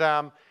give it to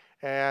them.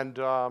 And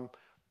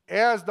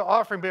as the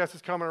offering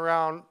basket's coming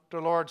around,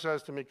 the Lord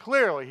says to me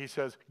clearly, he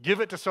says,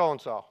 give it to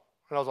so-and-so.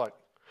 And I was like,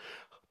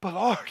 but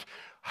Lord,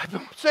 I've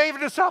been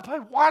saving this up. I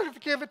wanted to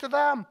give it to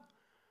them.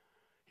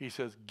 He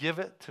says, give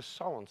it to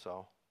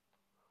so-and-so.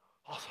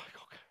 I was like,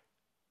 okay.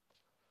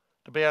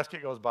 The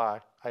basket goes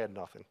by. I had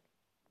nothing.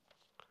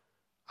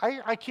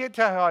 I can't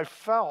tell how I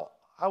felt.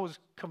 I was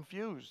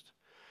confused.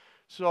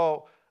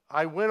 So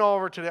I went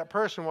over to that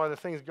person while the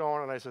thing's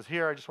going, and I says,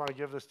 here, I just want to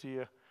give this to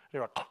you. And they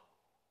went,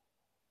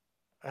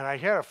 and I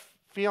had a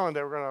feeling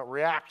they were going to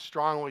react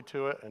strongly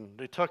to it, and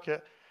they took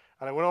it.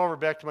 And I went over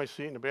back to my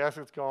seat, and the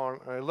basket's going,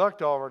 and I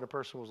looked over, and the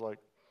person was like,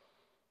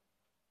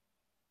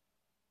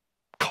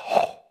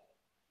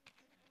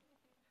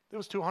 it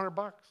was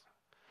 $200.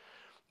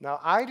 Now,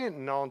 I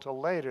didn't know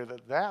until later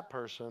that that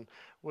person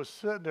was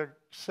sitting there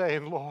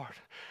saying, Lord,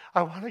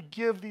 I want to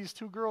give these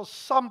 2 girls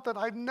something.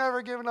 I've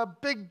never given a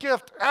big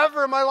gift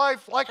ever in my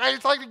life.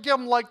 I'd like to give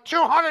them like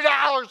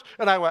 $200.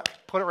 And I went,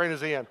 put it right in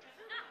his hand.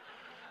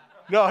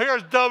 Now,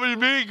 here's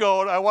WB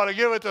going, I want to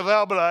give it to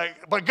them,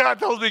 but God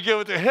tells me to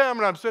give it to him.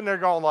 And I'm sitting there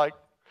going like,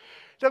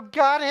 so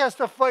God has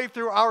to fight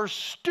through our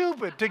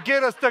stupid to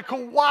get us to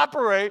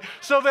cooperate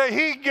so that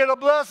he can get a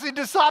blessing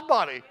to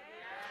somebody.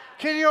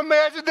 Can you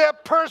imagine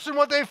that person,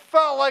 what they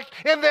felt like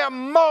in that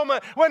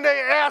moment when they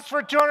asked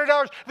for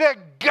 $200,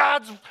 that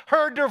God's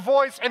heard their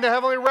voice in the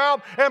heavenly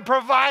realm and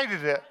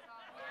provided it?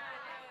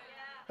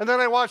 And then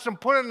I watched them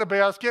put it in the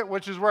basket,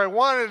 which is where I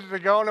wanted it to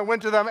go, and it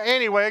went to them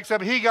anyway,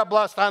 except he got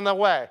blessed on the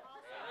way.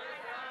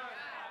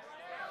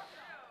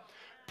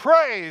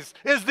 Praise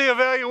is the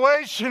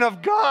evaluation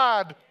of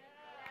God.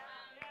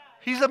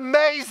 He's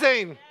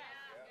amazing.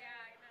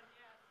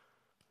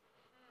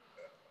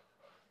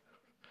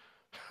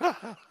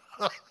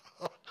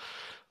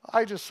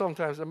 I just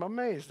sometimes am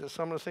amazed at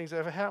some of the things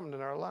that have happened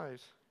in our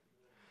lives.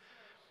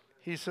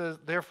 He says,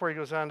 therefore, he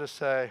goes on to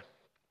say,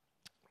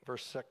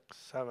 verse 6,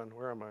 7,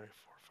 where am I? 4,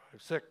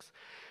 5, 6.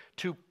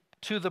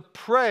 To the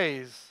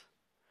praise,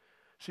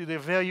 see, the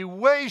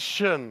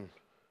evaluation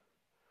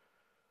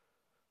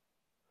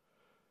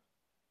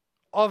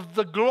of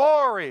the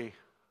glory.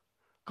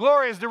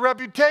 Glory is the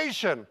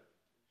reputation.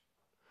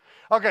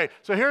 Okay,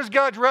 so here's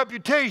God's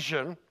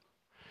reputation.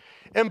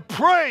 And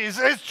praise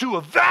is to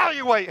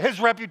evaluate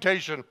his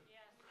reputation.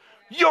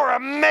 You're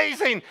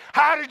amazing.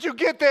 How did you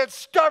get that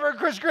stubborn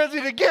Chris Grizzly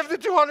to give the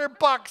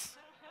 $200?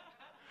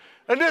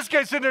 And this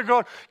guy's sitting there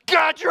going,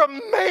 God, you're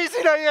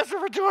amazing. I asked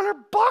for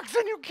 $200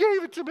 and you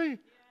gave it to me.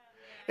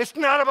 It's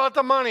not about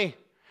the money.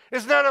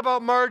 It's not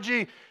about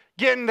Margie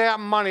getting that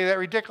money, that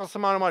ridiculous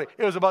amount of money.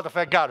 It was about the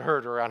fact God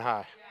heard her on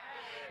high.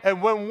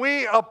 And when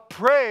we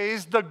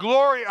appraise the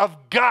glory of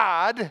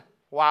God,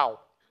 wow.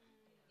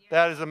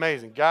 That is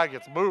amazing. God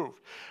gets moved.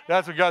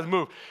 That's what God's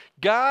moved.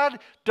 God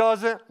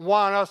doesn't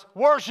want us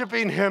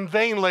worshiping him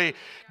vainly.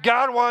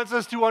 God wants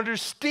us to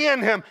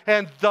understand him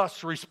and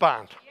thus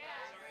respond.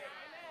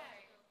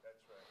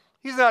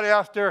 He's not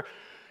after,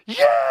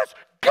 yes,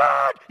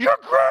 God, you're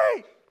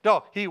great.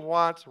 No, he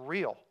wants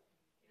real.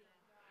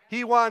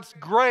 He wants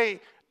great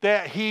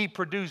that he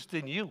produced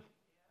in you.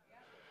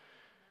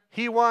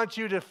 He wants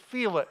you to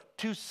feel it,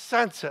 to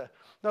sense it.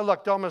 Now,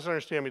 look, don't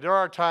misunderstand me. There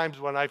are times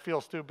when I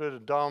feel stupid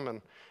and dumb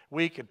and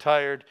weak and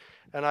tired,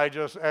 and I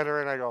just enter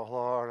and I go,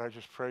 Lord, I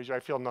just praise you. I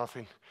feel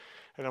nothing.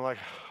 And I'm like,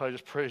 I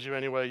just praise you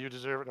anyway. You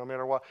deserve it no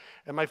matter what.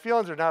 And my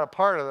feelings are not a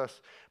part of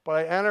this. But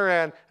I enter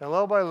in, and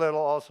little by little,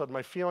 all of a sudden,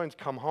 my feelings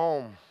come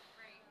home.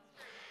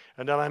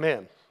 And then I'm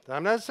in. Now,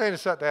 I'm not saying to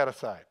set that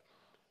aside.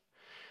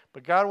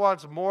 But God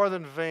wants more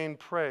than vain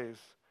praise.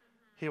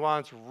 He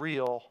wants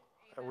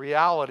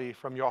reality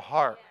from your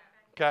heart.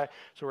 Okay?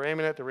 So we're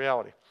aiming at the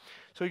reality.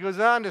 So he goes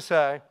on to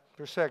say,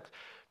 verse 6,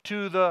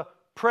 to the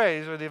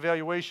praise or the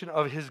evaluation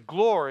of his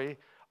glory,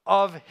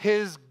 of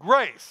his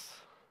grace.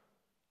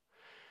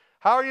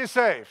 How are you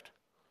saved?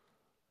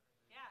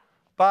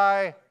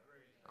 By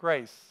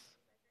grace.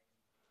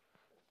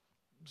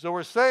 So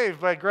we're saved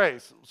by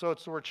grace. So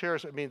it's the word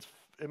charis. It means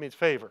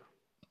favor.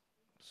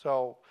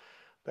 So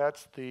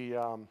that's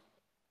that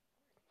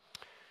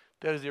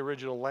is the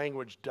original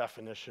language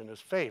definition, is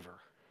favor.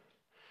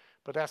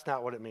 But that's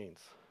not what it means.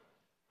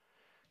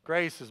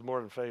 Grace is more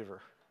than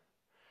favor.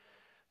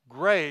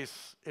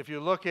 Grace, if you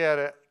look at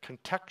it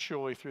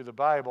contextually through the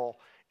Bible,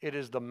 it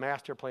is the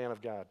master plan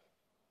of God.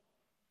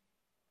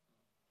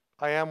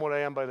 I am what I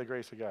am by the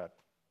grace of God.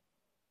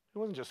 It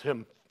wasn't just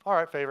him. All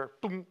right, favor.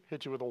 Boom,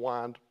 hit you with a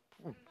wand.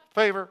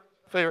 Favor.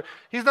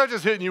 He's not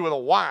just hitting you with a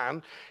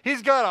wand.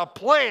 He's got a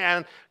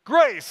plan.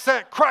 Grace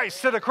sent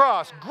Christ to the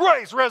cross.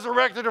 Grace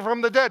resurrected him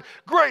from the dead.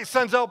 Grace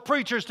sends out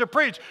preachers to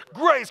preach.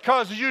 Grace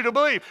causes you to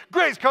believe.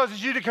 Grace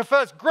causes you to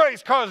confess.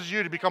 Grace causes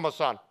you to become a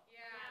son.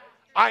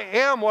 I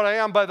am what I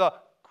am by the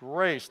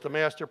grace, the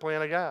master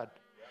plan of God.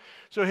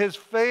 So his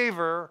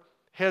favor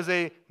has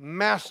a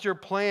master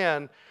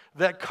plan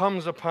that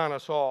comes upon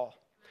us all.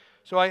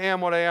 So I am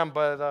what I am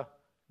by the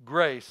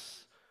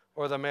grace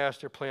or the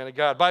master plan of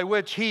God, by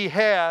which he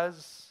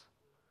has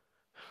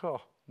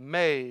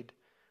made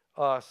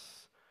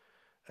us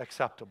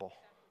acceptable.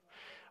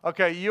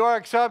 Okay, you are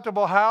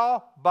acceptable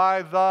how?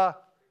 By the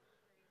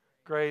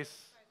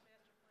grace.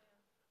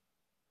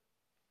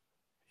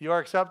 You are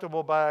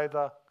acceptable by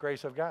the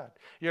grace of God.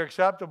 You're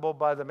acceptable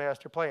by the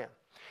master plan.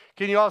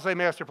 Can you all say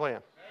master plan?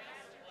 Master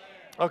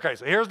plan. Okay,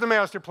 so here's the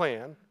master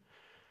plan.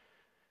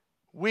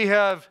 We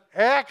have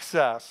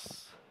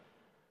access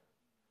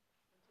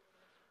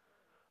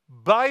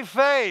by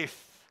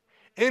faith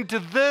into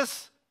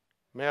this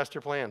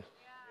master plan.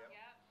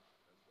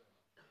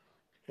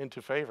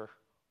 Into favor.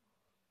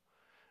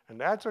 And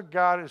that's what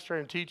God is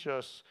trying to teach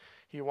us.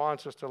 He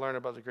wants us to learn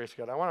about the grace of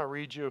God. I want to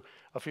read you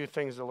a few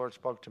things the Lord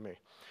spoke to me.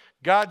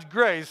 God's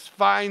grace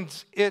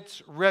finds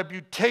its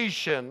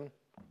reputation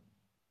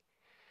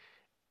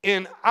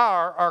in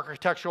our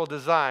architectural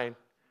design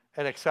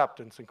and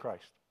acceptance in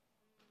Christ.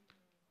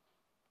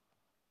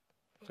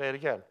 Say it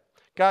again.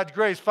 God's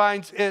grace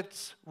finds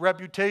its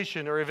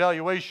reputation or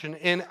evaluation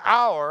in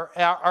our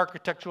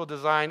architectural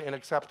design and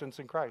acceptance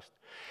in Christ.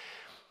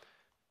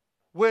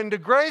 When the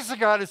grace of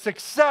God is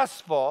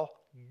successful,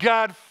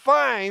 God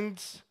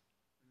finds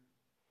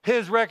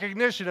his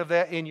recognition of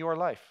that in your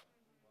life.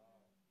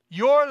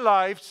 Your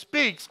life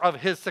speaks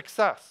of his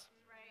success.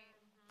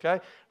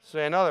 Okay?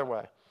 Say another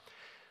way.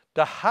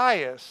 The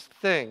highest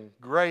thing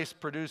grace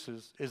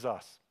produces is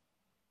us.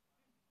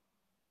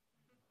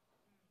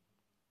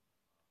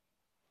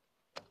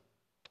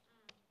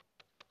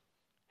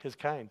 His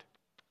kind.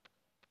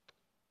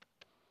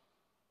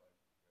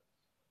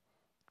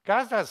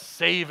 God's not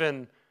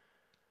saving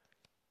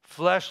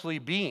fleshly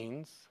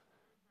beings.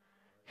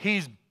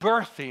 He's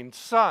birthing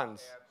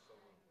sons.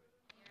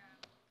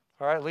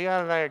 All right,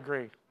 Leon and I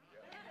agree.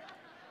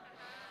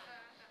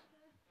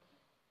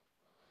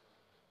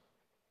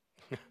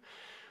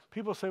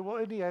 People say, well,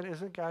 in the end,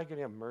 isn't God going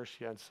to have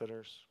mercy on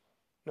sinners?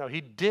 No,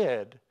 he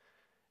did,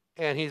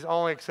 and he's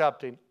only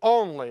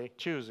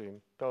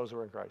choosing those who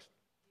are in Christ.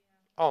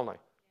 Only.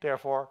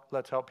 Therefore,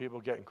 let's help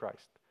people get in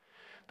Christ.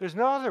 There's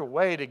no other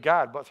way to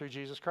God but through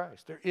Jesus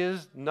Christ. There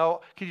is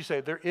no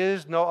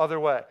other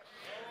way.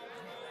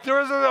 There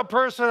isn't a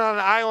person on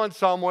an island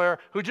somewhere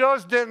who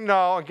just didn't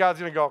know, and God's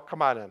going to go,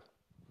 come on in.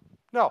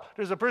 No,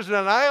 there's a person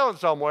on an island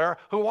somewhere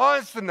who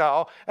wants to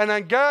know, and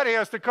then God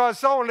has to cause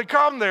someone to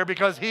come there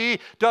because he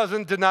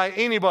doesn't deny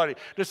anybody.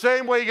 The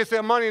same way he gets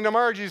that money into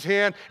Margie's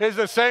hand is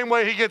the same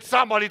way he gets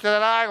somebody to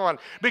that island,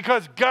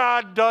 because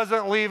God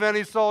doesn't leave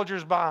any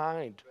soldiers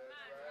behind.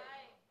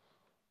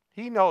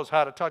 He knows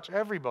how to touch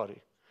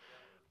everybody.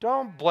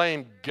 Don't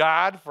blame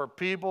God for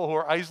people who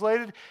are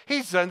isolated.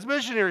 He sends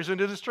missionaries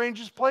into the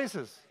strangest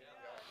places.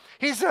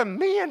 He sent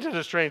me into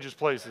the strangest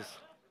places.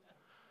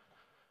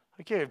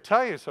 I can't even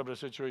tell you some of the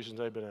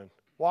situations I've been in.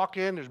 Walk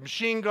in, there's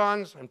machine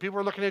guns, and people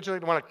are looking at you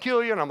like they want to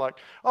kill you, and I'm like,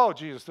 oh,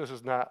 Jesus, this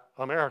is not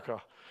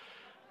America.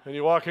 And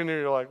you walk in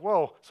there, you're like,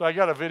 whoa. So I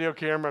got a video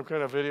camera. I'm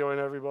kind of videoing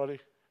everybody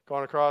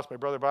going across. My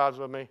brother Bob's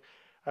with me.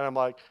 And I'm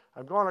like,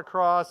 I'm going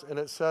across, and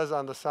it says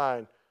on the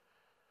sign,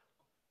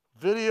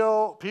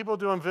 people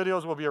doing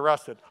videos will be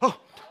arrested. Oh.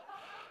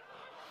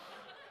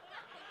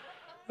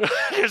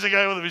 Here's a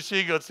guy with a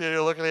machine gun sitting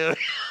there looking at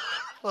me.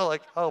 I'm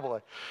like, oh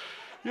boy.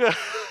 Yeah.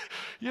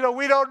 You know,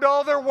 we don't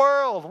know their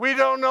world. We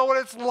don't know what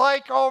it's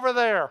like over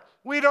there.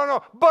 We don't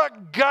know.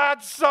 But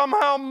God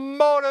somehow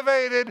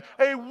motivated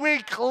a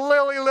weak,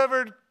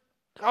 lily-livered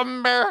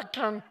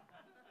American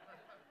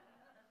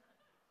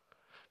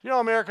You know,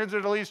 Americans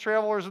are the least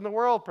travelers in the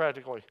world,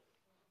 practically.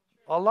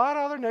 A lot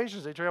of other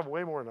nations, they travel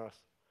way more than us.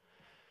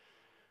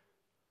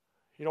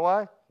 You know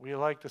why? We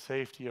like the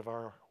safety of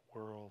our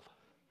world.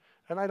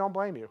 And I don't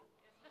blame you.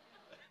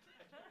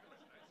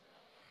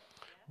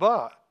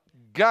 But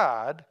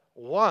God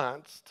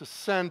wants to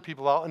send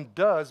people out and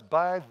does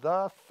by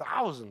the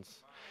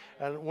thousands.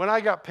 And when I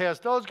got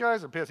past those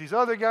guys and past these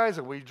other guys,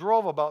 and we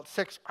drove about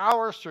 6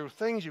 hours through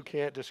things you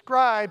can't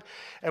describe,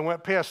 and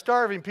went past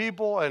starving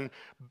people and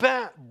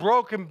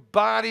broken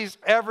bodies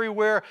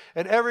everywhere,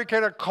 and every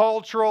kind of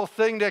cultural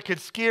thing that could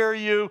scare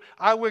you,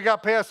 we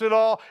got past it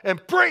all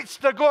and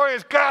preached the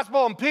glorious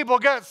gospel, and people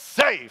got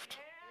saved.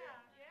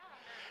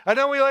 And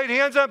then we laid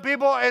hands on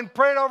people and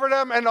prayed over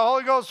them, and the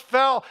Holy Ghost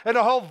fell, and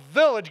the whole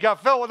village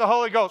got filled with the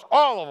Holy Ghost.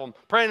 All of them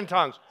praying in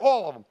tongues.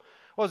 All of them.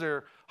 Was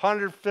there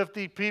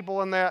 150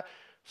 people in that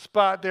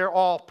spot there,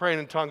 all praying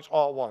in tongues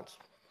all at once?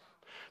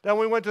 Then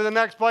we went to the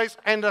next place,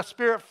 and the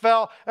Spirit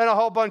fell, and a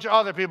whole bunch of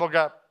other people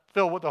got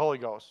filled with the Holy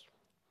Ghost.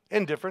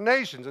 In different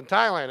nations, in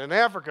Thailand, in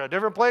Africa,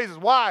 different places.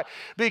 Why?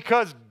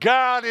 Because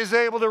God is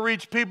able to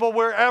reach people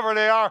wherever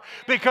they are.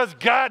 Because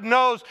God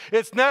knows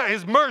it's not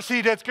His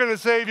mercy that's going to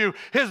save you.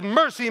 His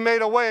mercy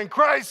made a way in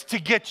Christ to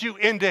get you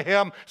into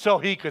Him so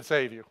He could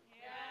save you.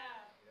 Yeah.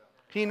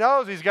 He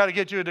knows He's got to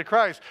get you into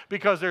Christ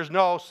because there's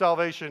no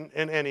salvation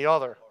in any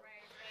other.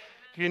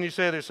 Can you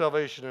say there's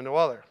salvation in no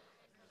other?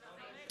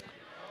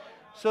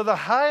 So the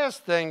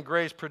highest thing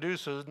grace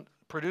produces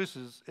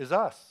is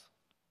us,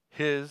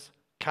 His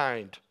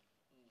kind.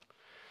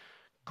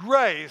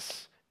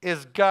 Grace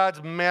is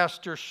God's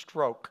master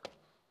stroke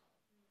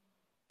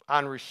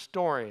on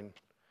restoring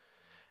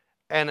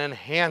and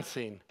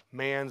enhancing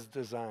man's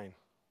design.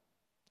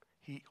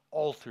 He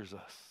alters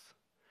us.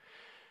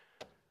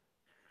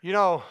 You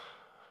know,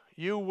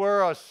 you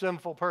were a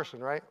sinful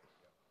person, right?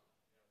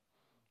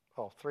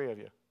 Oh, 3 of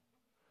you.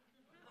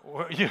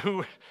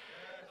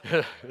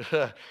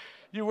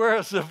 You were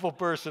a sinful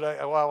person.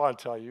 I want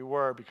to tell you, you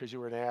were because you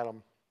were an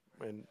Adam.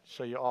 And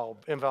so you all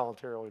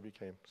involuntarily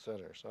became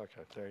sinners.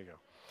 Okay, there you go.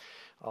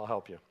 I'll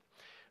help you.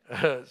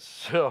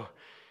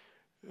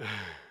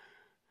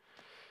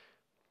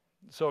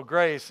 So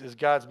grace is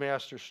God's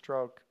master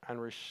stroke on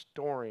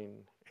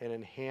restoring and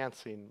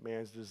enhancing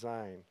man's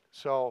design.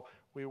 So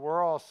we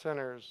were all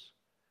sinners,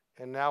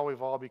 and now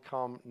we've all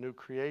become new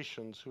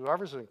creations.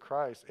 Whoever's in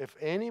Christ, if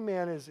any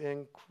man is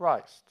in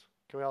Christ,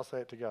 can we all say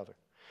it together?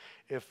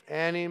 If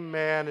any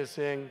man is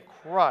in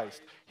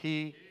Christ,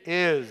 he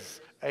is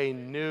a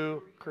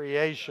new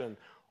creation.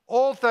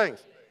 All things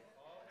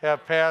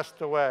have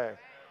passed away.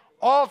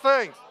 All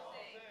things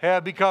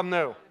have become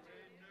new.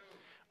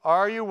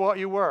 Are you what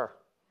you were?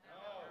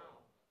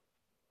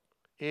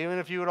 Even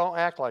if you don't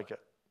act like it.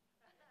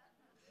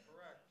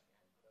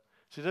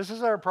 See, this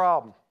is our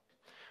problem.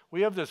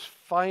 We have this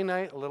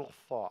finite little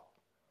thought.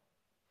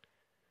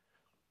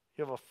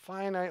 You have a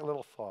finite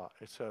little thought.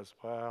 It says,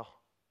 well,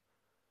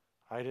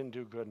 I didn't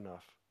do good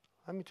enough.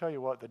 Let me tell you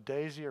what, the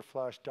days of your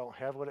flesh don't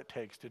have what it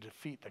takes to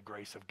defeat the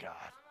grace of God.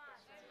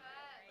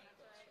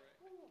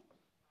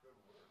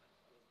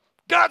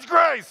 God's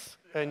grace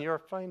and your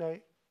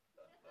finite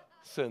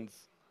sins.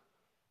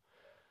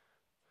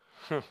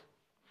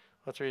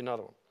 Let's read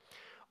another one.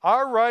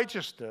 Our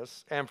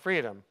righteousness and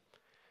freedom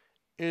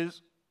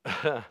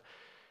can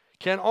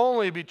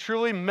only be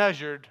truly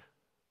measured,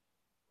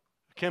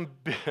 I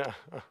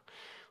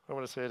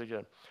want to say it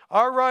again.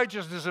 Our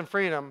righteousness and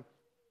freedom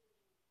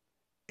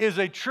is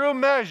a true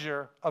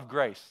measure of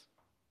grace.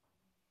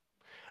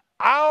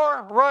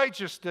 Our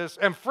righteousness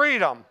and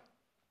freedom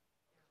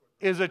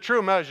is a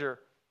true measure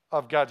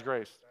of God's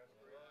grace.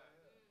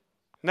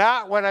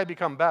 Not when I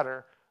become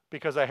better,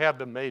 because I have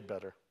been made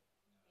better.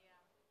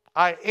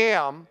 I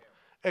am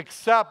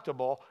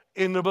acceptable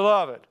in the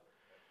beloved.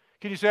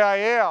 Can you say, I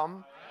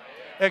am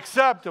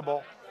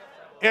acceptable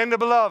in the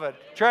beloved?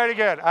 Try it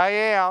again. I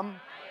am.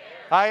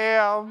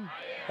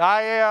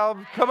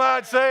 Come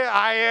on, say,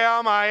 I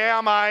am.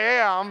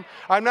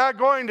 I'm not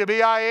going to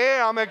be. I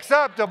am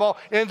acceptable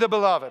in the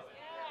beloved.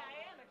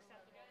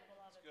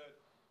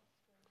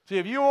 See,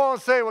 if you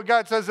won't say what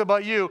God says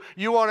about you,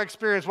 you won't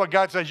experience what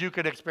God says you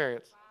could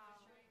experience.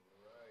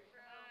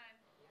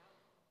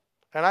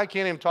 And I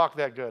can't even talk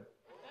that good.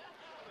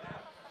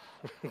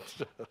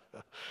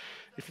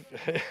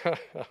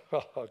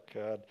 Oh,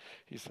 God.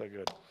 He's so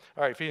good.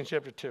 All right, Ephesians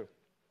chapter 2.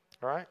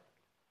 All right?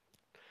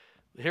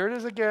 Here it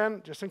is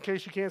again, just in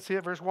case you can't see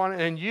it. Verse 1,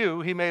 and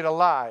you he made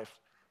alive,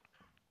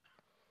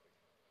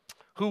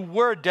 who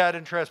were dead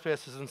in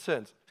trespasses and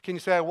sins. Can you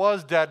say, I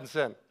was dead in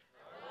sin?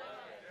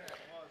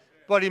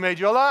 But he made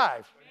you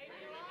alive.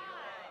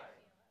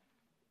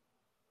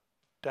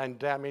 Then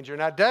that means you're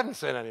not dead in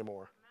sin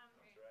anymore.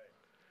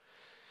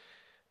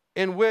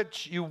 In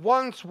which you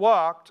once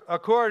walked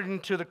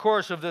according to the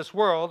course of this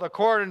world,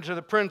 according to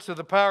the prince of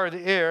the power of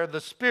the air,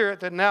 the spirit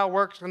that now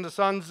works in the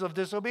sons of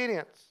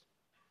disobedience.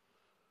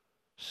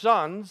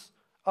 Sons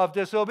of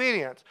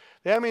disobedience.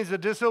 That means the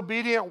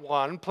disobedient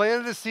one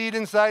planted a seed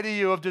inside of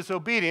you of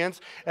disobedience,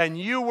 and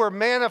you were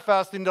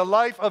manifesting the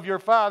life of your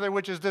father,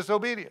 which is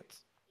disobedience.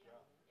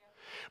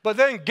 But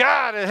then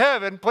God in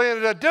heaven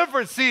planted a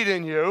different seed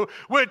in you,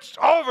 which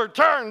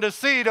overturned the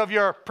seed of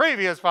your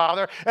previous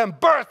father and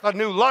birthed a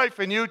new life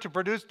in you to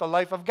produce the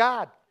life of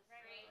God.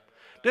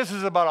 This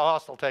is about a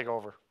hostile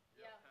takeover.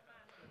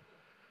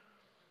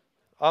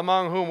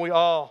 Among whom we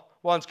all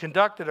once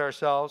conducted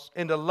ourselves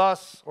in the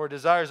lusts or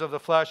desires of the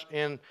flesh,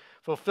 in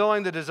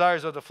fulfilling the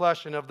desires of the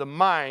flesh and of the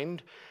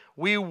mind,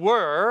 we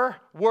were,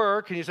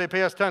 can you say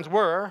past tense,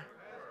 were,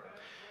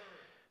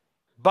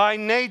 by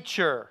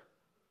nature,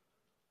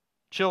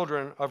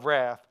 children of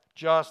wrath,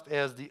 just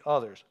as the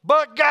others.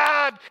 But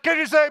God, can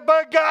you say,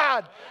 but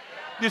God?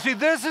 You see,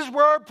 this is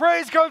where our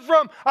praise comes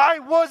from. I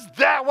was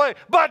that way,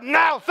 but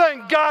now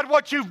thank God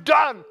what you've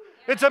done.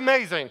 It's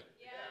amazing.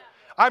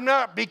 I'm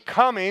not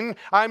becoming,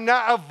 I'm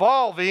not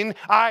evolving.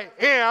 I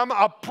am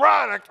a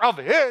product of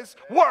His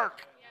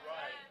work.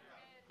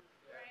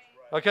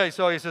 Okay,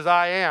 so he says,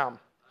 I am.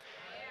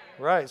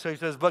 Right, so he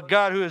says, but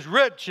God who is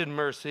rich in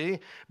mercy,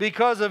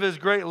 because of His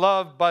great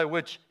love by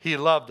which He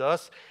loved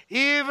us,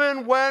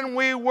 even when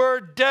we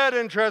were dead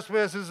in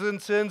trespasses and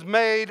sins,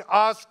 made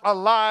us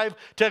alive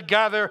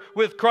together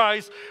with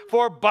Christ.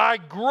 For by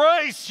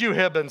grace you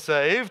have been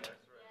saved.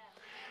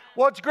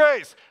 What's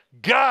grace?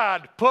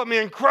 God put me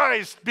in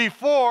Christ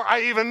before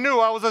I even knew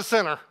I was a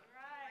sinner.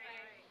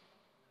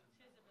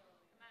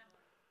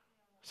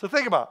 So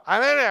think about it.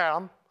 I'm in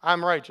Adam,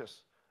 I'm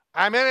righteous.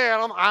 I'm in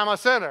Adam, I'm a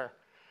sinner.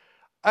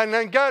 And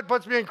then God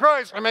puts me in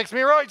Christ and makes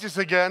me righteous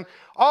again.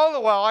 All the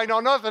while, I know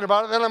nothing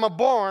about it. Then I'm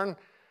born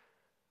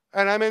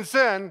and I'm in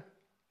sin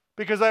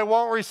because I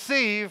won't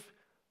receive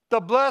the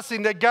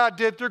blessing that God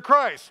did through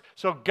Christ.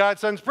 So God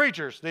sends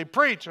preachers. They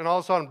preach, and all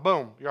of a sudden,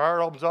 boom, your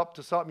heart opens up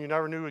to something you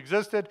never knew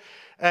existed,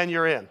 and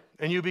you're in.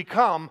 And you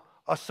become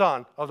a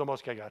son of the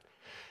Most High God.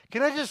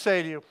 Can I just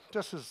say to you,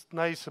 just as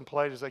nice and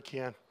polite as I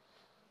can,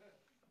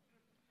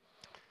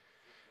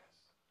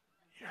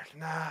 you're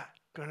not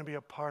going to be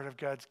a part of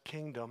God's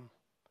kingdom.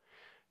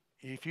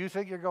 If you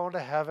think you're going to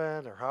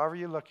heaven, or however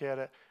you look at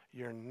it,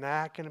 you're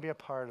not going to be a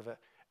part of it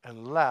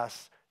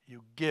unless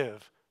you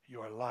give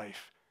your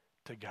life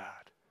to God.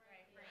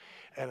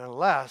 And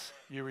unless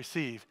you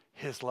receive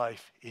His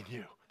life in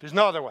you. There's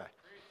no other way.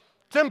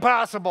 It's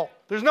impossible.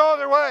 There's no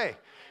other way.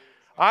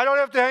 I don't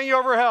have to hang you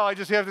over hell. I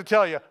just have to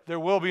tell you, there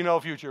will be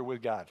no future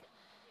with God.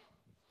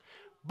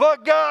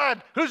 But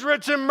God, who's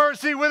rich in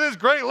mercy with His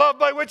great love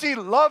by which He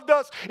loved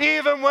us,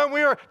 even when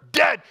we were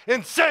dead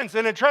in sins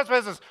and in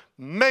trespasses,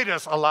 made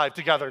us alive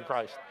together in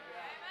Christ.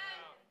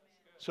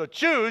 So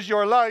choose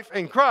your life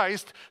in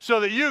Christ so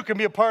that you can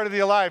be a part of the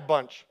alive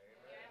bunch.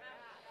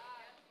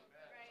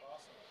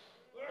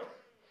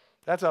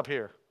 That's up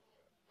here.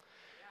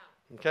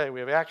 Okay, we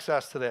have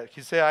access to that.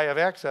 Can you say, I have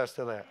access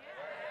to that?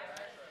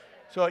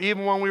 So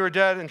even when we were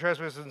dead in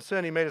trespasses and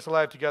sin, He made us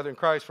alive together in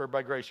Christ, for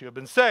by grace you have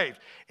been saved.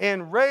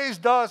 And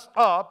raised us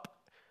up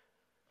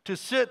to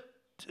sit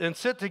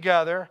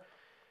together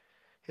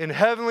in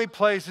heavenly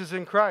places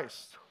in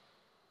Christ.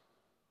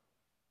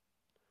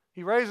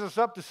 He raised us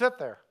up to sit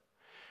there.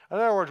 In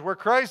other words, where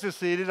Christ is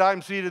seated,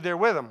 I'm seated there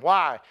with Him.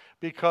 Why?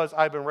 Because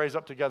I've been raised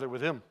up together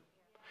with Him.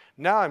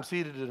 Now I'm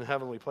seated in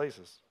heavenly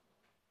places.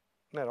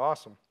 Isn't that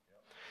awesome?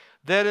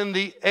 That in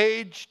the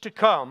age to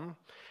come,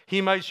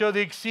 He might show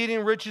the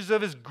exceeding riches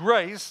of His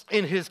grace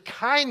in His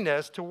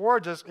kindness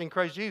towards us in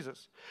Christ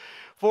Jesus.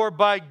 For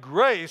by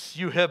grace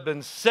you have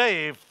been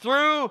saved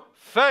through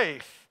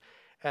faith,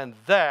 and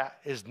that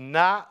is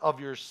not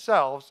of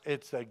yourselves,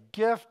 it's a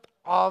gift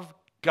of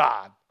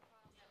God.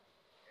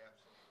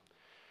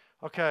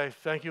 Okay,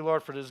 thank you,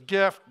 Lord, for this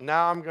gift.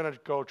 Now I'm going to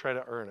go try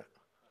to earn it.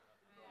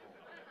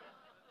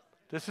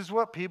 This is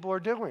what people are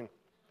doing.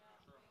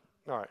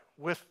 All right,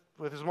 with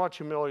as much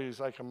humility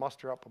as I can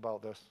muster up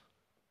about this.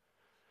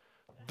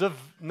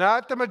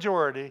 Not the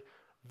majority,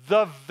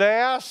 the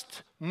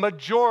vast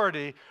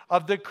majority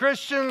of the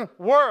Christian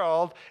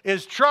world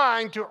is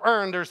trying to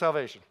earn their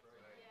salvation.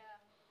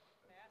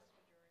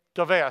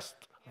 The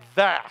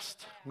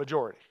vast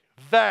majority.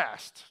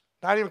 Vast.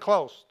 Not even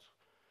close.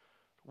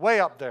 Way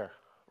up there.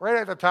 Right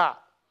at the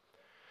top.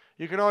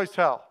 You can always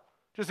tell.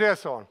 Just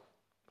ask someone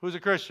who's a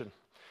Christian.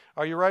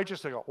 Are you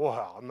righteous? They go,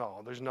 well,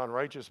 no, there's none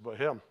righteous but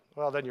Him.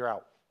 Well, then you're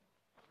out.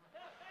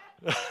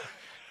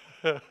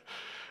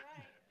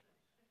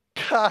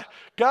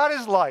 God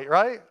is light,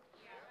 right?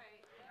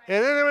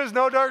 And in Him is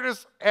no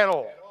darkness at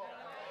all.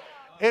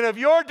 And if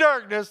you're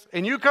darkness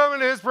and you come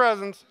into His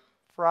presence,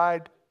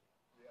 fried.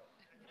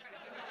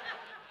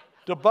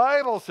 The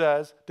Bible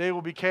says they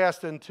will be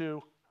cast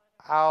into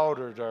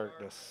outer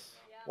darkness.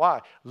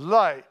 Why?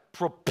 Light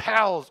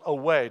propels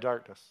away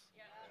darkness.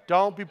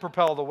 Don't be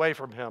propelled away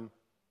from Him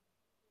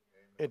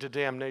into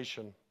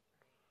damnation.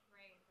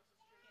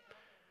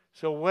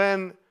 So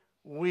when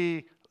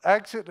we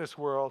exit this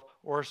world,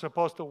 we're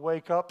supposed to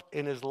wake up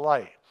in His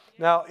light.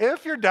 Now,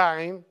 if you're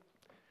dying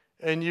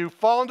and you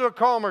fall into a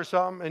coma or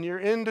something and you're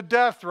in the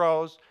death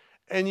throes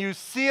and you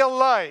see a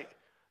light,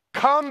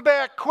 come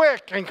back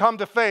quick and come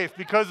to faith,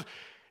 because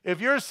if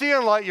you're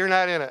seeing light, you're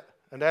not in it,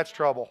 and that's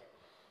trouble.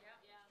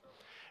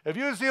 If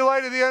you see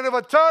light at the end of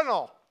a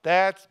tunnel,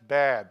 that's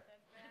bad.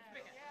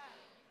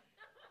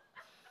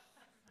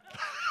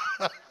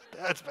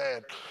 That's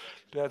bad.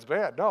 That's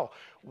bad. No.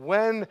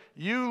 When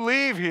you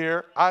leave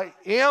here, I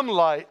am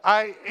light.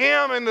 I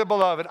am in the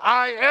beloved.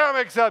 I am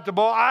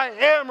acceptable. I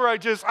am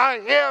righteous. I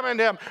am in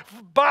him,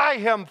 by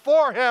him,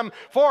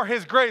 for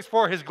his grace,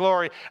 for his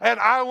glory. And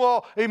I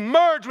will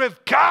emerge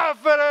with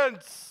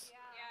confidence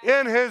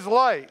in his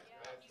light.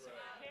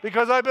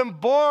 Because I've been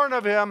born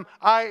of him.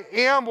 I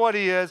am what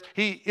he is.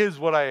 He is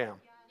what I am.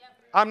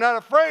 I'm not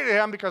afraid of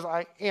him because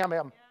I am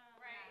him.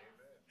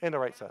 In the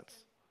right sense.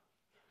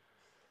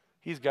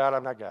 He's God,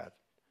 I'm not God.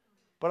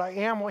 But I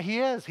am what he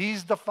is.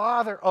 He's the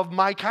father of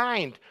my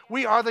kind.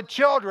 We are the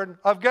children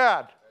of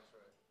God.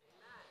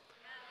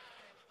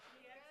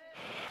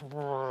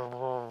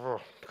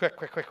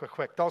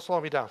 Quick. Don't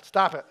slow me down.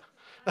 Stop it.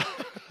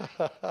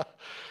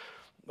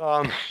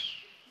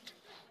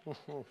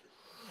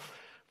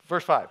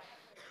 Verse 5.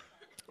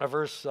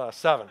 Verse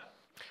 7.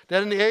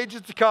 That in the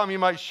ages to come you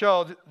might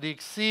show the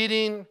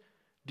exceeding,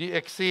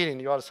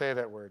 you ought to say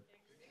that word.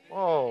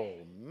 Oh,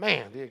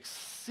 man, the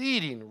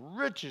exceeding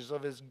riches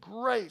of his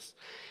grace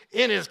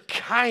in his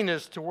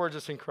kindness towards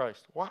us in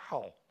Christ.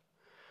 Wow.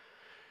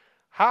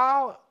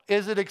 How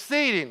is it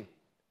exceeding?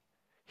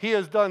 He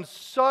has done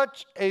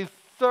such a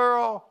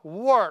thorough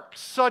work,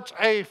 such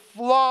a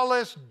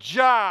flawless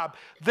job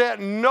that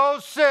no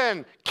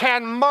sin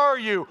can mar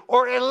you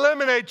or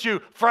eliminate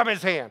you from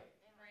his hand.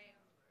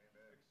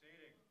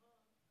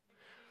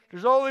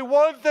 There's only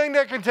one thing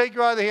that can take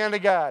you out of the hand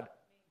of God.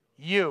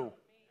 You.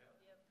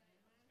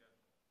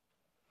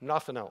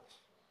 Nothing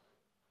else.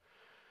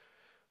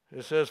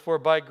 It says, for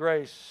by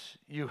grace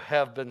you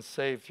have been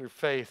saved through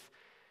faith,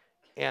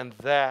 and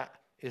that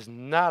is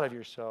not of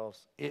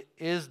yourselves. It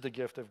is the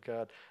gift of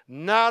God,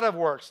 not of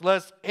works,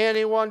 lest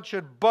anyone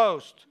should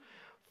boast,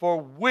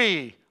 for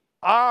we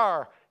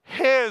are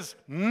his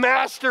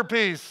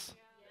masterpiece.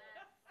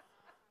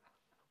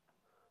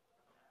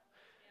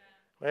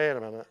 Wait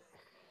a minute.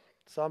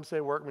 Some say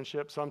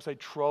workmanship, some say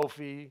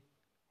trophy.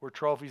 We're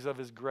trophies of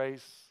his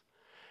grace.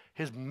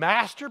 His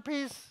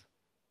masterpiece?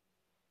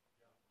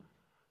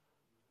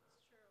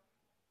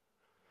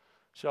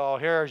 So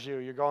here's you.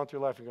 You're going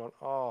through life and going,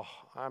 oh,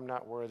 I'm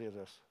not worthy of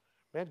this.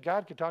 Man,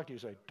 God could talk to you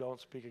and say,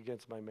 don't speak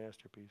against my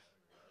masterpiece.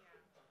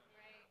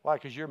 Why?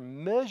 Because you're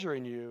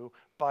measuring you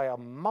by a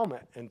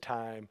moment in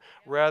time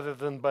rather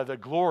than by the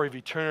glory of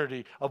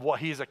eternity of what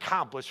he's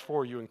accomplished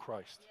for you in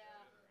Christ.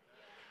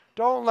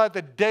 Don't let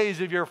the days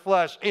of your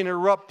flesh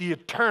interrupt the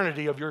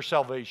eternity of your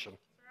salvation.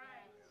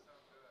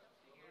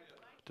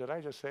 Did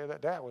I just say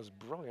that? That was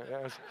brilliant.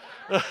 That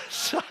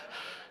was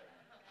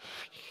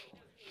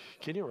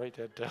Can you write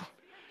that down?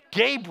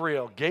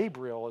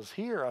 Gabriel is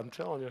here, I'm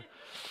telling you.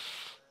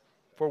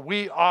 For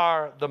we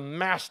are the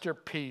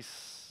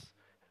masterpiece,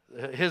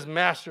 his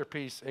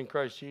masterpiece in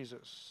Christ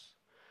Jesus.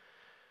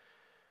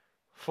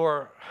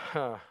 For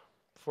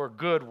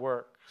good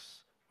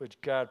works,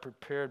 which God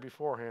prepared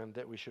beforehand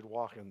that we should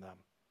walk in them.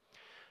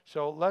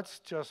 So let's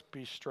just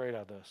be straight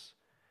on this.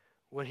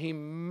 When he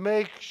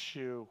makes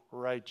you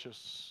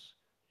righteous,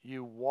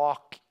 you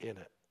walk in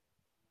it.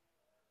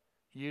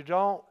 You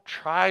don't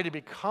try to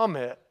become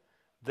it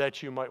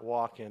that you might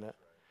walk in it.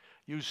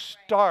 You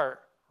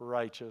start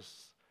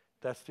righteous.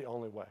 That's the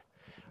only way.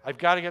 I've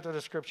got to get to the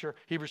scripture,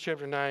 Hebrews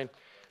chapter 9,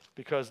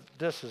 because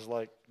this is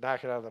like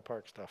knock it out of the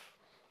park stuff.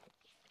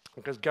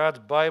 Because God's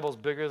Bible is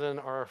bigger than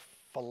our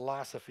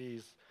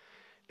philosophies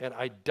and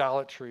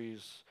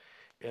idolatries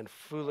and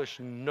foolish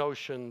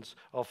notions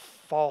of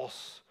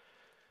false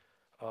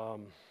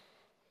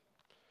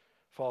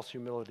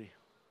humility.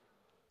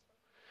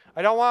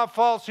 I don't want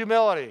false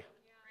humility.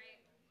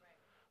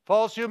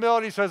 False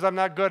humility says I'm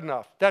not good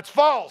enough. That's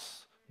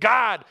false.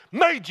 God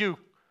made you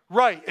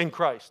right in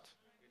Christ.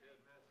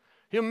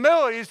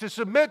 Humility is to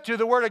submit to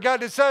the word of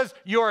God that says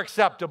you're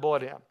acceptable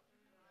at him.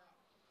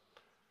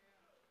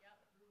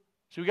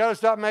 So we got to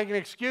stop making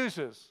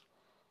excuses.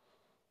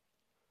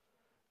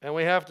 And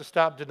we have to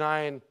stop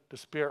denying the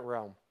spirit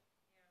realm.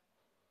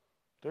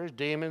 There's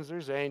demons,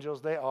 there's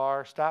angels, they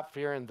are. Stop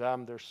fearing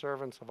them. They're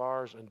servants of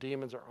ours, and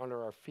demons are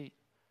under our feet.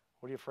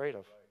 What are you afraid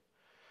of?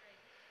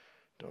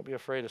 Don't be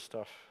afraid of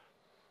stuff.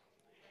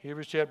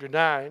 Hebrews chapter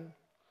 9,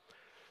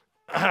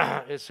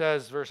 it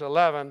says, verse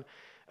 11,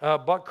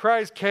 but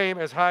Christ came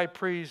as high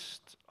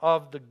priest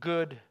of the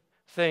good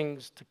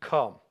things to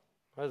come.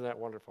 Isn't that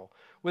wonderful?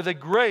 With a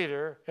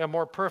greater and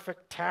more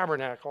perfect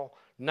tabernacle,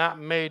 not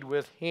made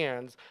with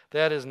hands,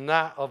 that is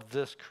not of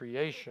this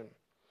creation.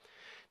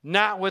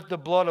 Not with the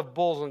blood of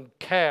bulls and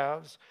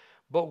calves,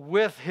 but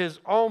with his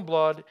own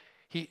blood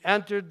he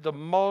entered the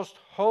most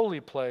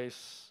holy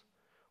place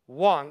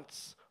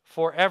once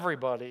for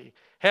everybody,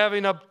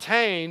 having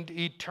obtained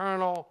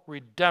eternal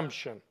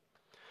redemption.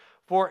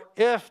 For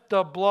if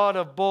the blood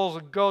of bulls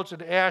and goats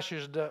and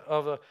ashes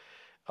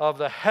of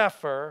the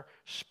heifer,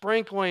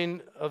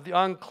 sprinkling of the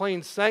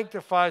unclean,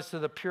 sanctifies to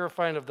the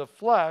purifying of the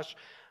flesh,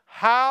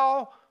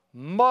 how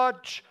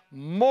much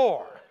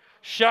more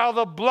shall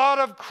the blood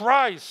of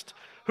Christ,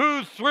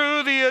 who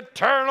through the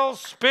eternal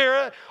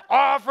Spirit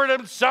offered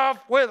himself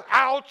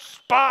without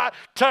spot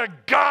to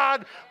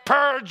God,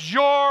 purge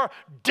your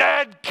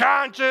dead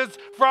conscience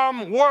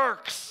from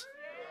works.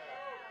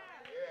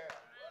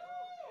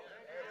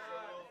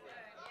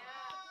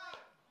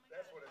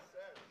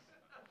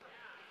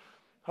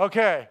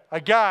 Okay, I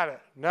got it.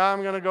 Now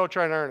I'm going to go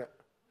try and earn it.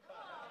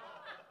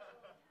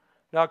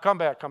 Now come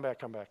back.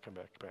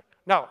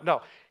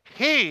 No.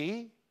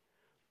 He,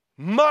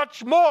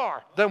 much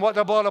more than what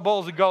the blood of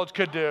bulls and goats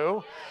could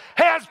do,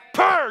 has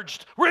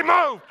purged,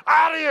 removed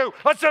out of you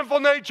a sinful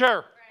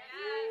nature.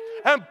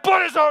 And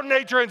put his own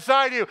nature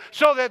inside you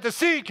so that the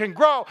seed can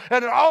grow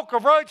and an oak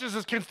of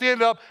righteousness can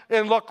stand up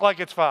and look like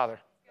its father.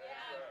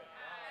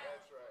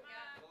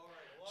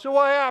 So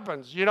what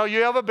happens? You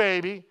have a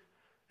baby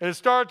and it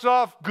starts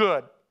off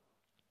good.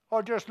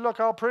 Oh, just look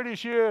how pretty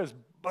she is.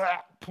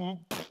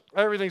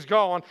 Everything's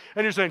going.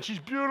 And you're saying, she's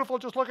beautiful.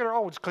 Just look at her.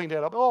 Oh, just clean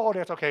that up. Oh,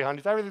 that's okay,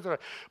 honey. Everything's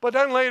okay. But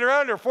then later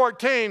on, they're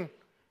 14.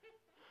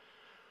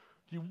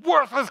 You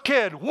worthless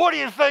kid. What are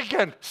you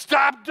thinking?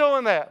 Stop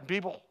doing that. And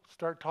people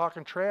start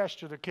talking trash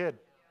to their kid.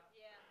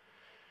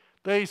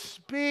 They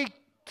speak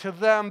to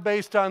them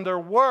based on their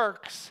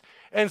works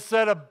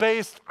instead of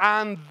based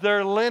on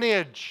their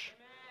lineage.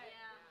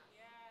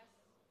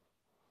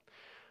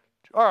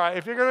 All right,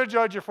 if you're going to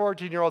judge your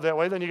 14-year-old that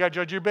way, then you got to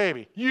judge your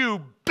baby. You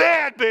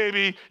bad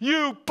baby,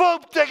 you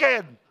pooped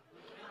again.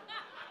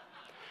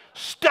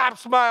 Stop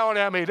smiling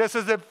at me. This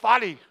isn't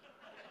funny.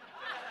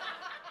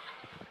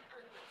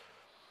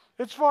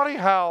 It's funny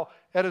how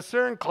at a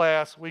certain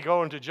class we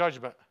go into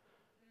judgment.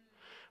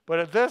 But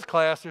at this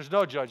class, there's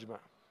no judgment.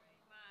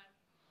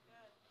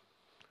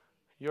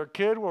 Your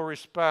kid will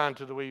respond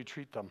to the way you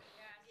treat them.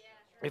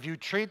 If you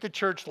treat the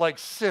church like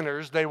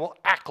sinners, they will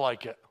act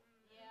like it.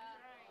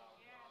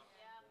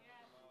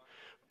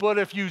 But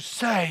if you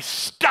say,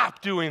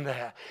 stop doing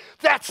that,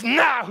 that's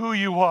not who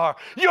you are.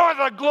 You're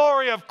the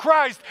glory of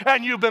Christ,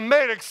 and you've been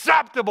made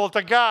acceptable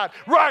to God.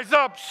 Rise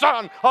up,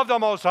 Son of the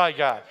Most High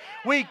God.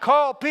 We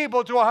call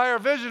people to a higher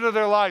vision of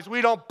their lives.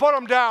 We don't put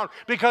them down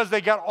because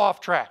they got off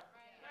track.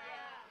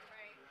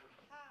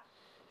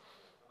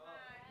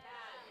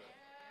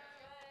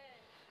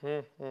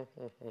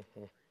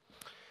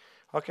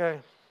 Okay.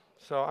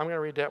 So I'm going to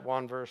read that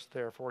one verse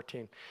there,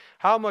 14.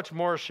 How much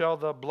more shall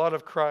the blood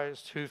of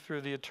Christ, who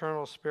through the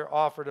eternal Spirit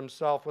offered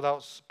himself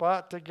without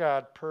spot to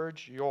God,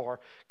 purge your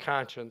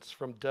conscience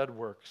from dead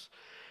works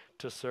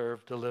to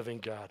serve the living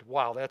God.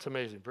 Wow, that's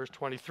amazing. Verse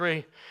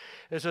 23,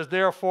 it says,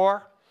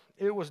 therefore,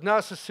 it was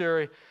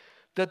necessary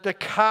that the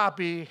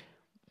copy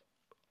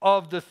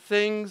of the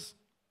things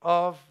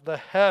of the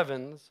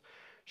heavens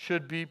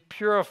should be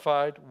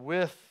purified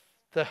with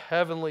the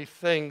heavenly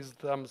things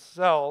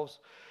themselves,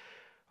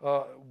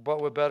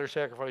 but with better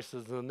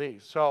sacrifices than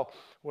these. So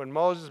when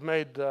Moses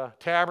made the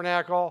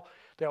tabernacle,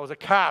 that was a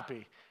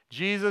copy.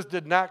 Jesus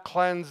did not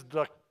cleanse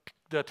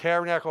the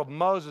tabernacle of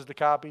Moses, the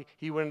copy.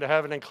 He went into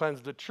heaven and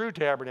cleansed the true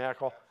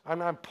tabernacle.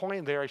 I'm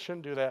pointing there. I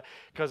shouldn't do that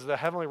because the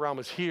heavenly realm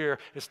is here.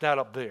 It's not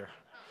up there.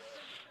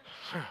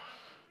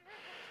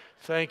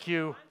 Thank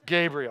you,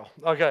 Gabriel.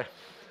 Okay.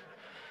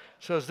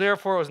 So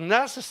therefore it was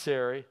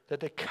necessary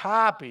that the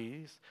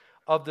copies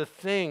of the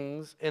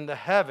things in the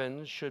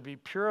heavens should be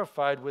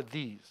purified with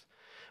these,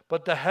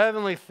 but the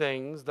heavenly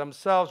things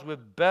themselves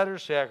with better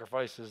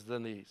sacrifices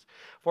than these.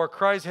 For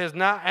Christ has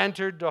not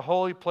entered the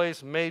holy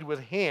place made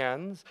with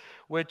hands,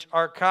 which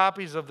are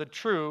copies of the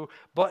true,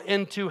 but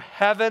into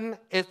heaven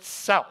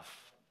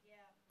itself.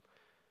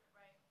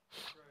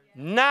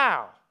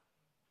 Now,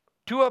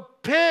 to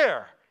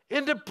appear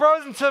in the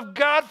presence of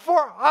God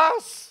for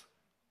us.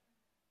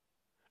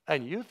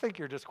 And you think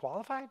you're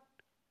disqualified?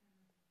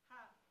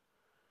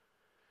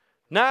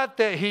 Not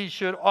that he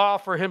should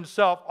offer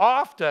himself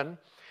often,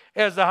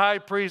 as the high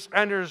priest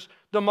enters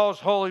the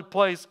most holy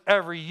place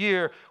every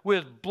year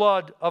with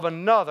blood of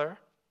another.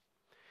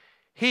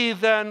 He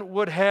then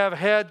would have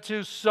had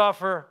to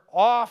suffer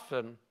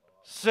often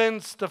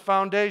since the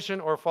foundation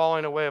or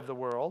falling away of the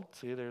world.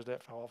 See, there's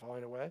that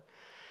falling away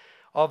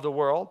of the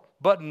world.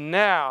 But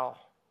now,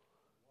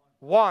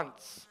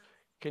 once.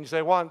 Can you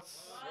say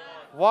once?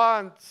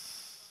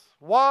 Once.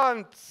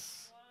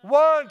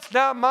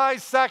 Not my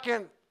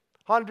second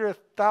 100th,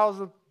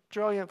 1,000th,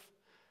 trillionth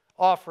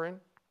offering.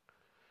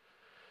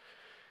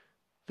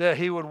 That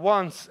he would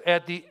once,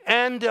 at the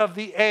end of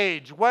the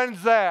age.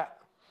 When's that?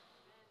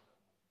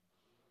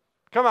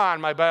 Come on,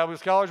 my Bible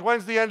scholars.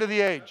 When's the end of the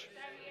age?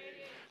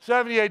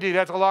 70 AD.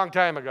 That's a long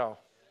time ago.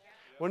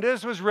 When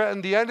this was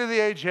written, the end of the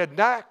age had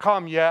not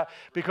come yet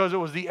because it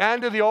was the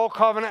end of the old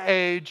covenant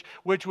age,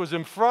 which was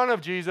in front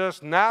of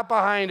Jesus, not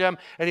behind him.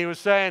 And he was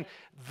saying,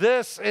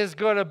 this is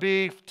going to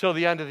be till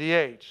the end of the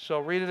age. So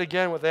read it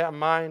again with that in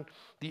mind.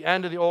 The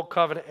end of the old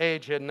covenant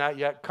age had not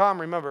yet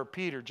come. Remember,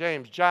 Peter,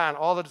 James, John,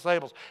 all the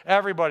disciples,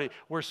 everybody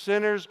were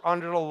sinners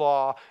under the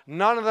law.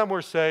 None of them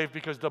were saved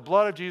because the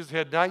blood of Jesus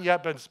had not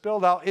yet been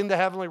spilled out in the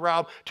heavenly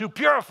realm to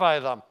purify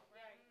them.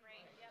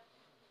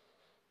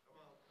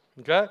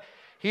 Okay?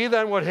 He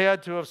then would have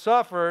had to have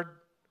suffered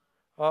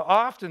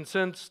often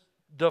since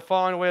the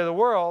falling away of the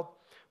world,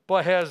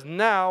 but has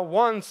now,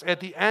 once at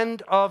the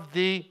end of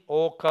the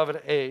Old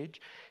Covenant age,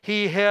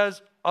 he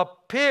has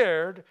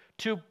appeared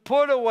to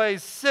put away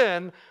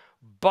sin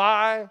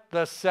by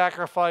the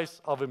sacrifice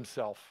of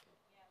himself.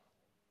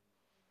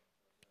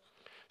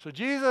 So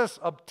Jesus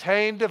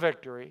obtained the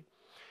victory,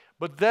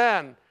 but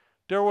then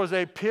there was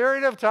a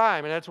period of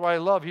time, and that's why I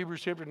love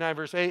Hebrews chapter 9,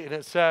 verse 8, and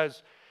it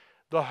says,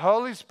 the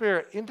Holy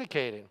Spirit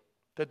indicating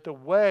that the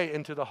way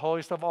into the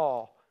holiest of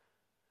all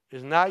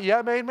is not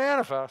yet made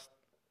manifest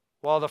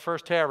while the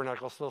first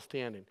tabernacle is still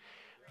standing.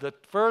 The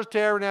first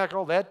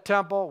tabernacle, that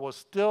temple, was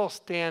still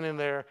standing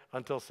there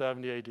until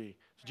 70 A.D.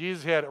 So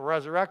Jesus had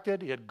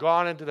resurrected. He had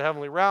gone into the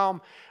heavenly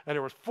realm, and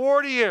there was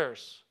 40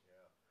 years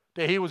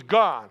that he was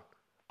gone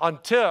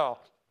until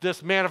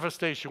this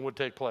manifestation would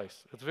take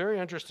place. It's very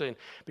interesting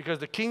because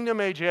the kingdom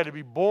age had to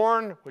be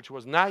born, which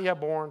was not yet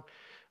born.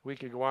 We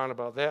could go on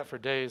about that for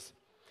days.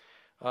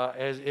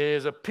 As it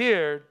has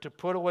appeared to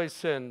put away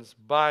sins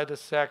by the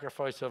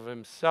sacrifice of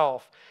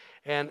himself,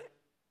 and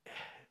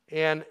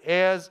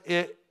as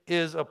it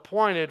is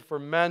appointed for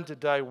men to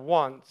die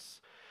once,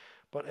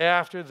 but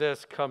after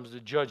this comes the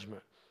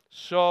judgment.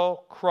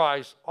 So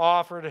Christ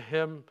offered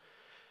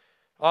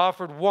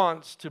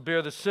once to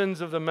bear the sins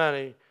of the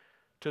many.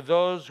 To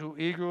those who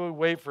eagerly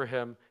wait for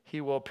him,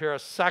 he will appear a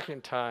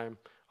second time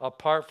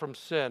apart from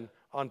sin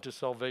unto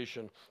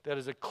salvation. That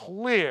is a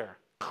clear,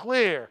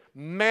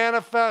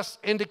 manifest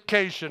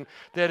indication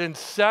that in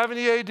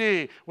 70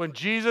 A.D., when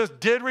Jesus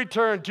did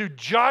return to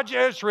judge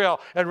Israel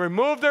and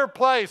remove their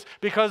place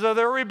because of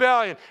their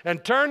rebellion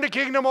and turn the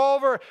kingdom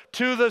over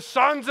to the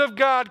sons of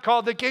God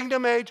called the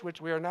kingdom age,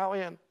 which we are now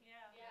in.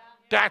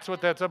 That's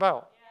what that's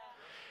about.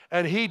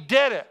 And he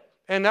did it,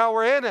 and now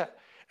we're in it.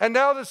 And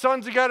now the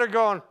sons of God are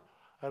going,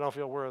 I don't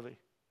feel worthy.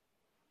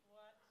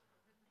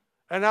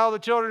 And now the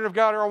children of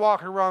God are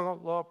walking around, oh,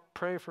 Lord,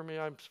 pray for me,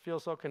 I feel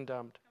so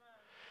condemned.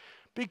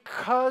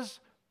 Because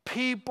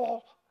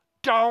people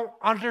don't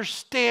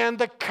understand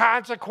the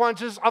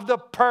consequences of the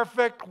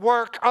perfect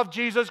work of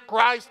Jesus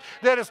Christ,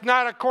 that it's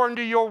not according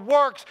to your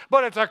works,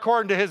 but it's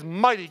according to his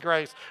mighty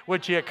grace,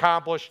 which he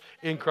accomplished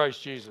in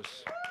Christ Jesus.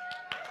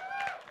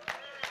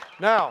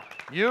 Now,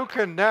 you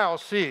can now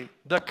see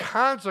the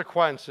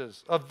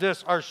consequences of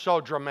this are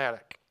so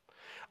dramatic.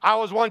 I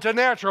was once a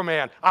natural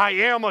man. I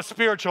am a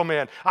spiritual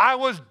man. I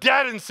was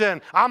dead in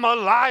sin. I'm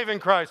alive in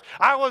Christ.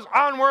 I was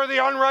unworthy,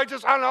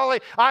 unrighteous, unholy.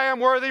 I am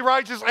worthy,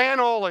 righteous, and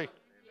holy.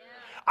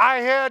 I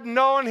had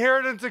no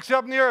inheritance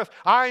except in the earth.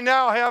 I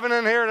now have an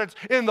inheritance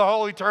in the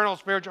whole eternal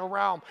spiritual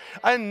realm.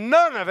 And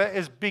none of it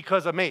is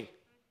because of me.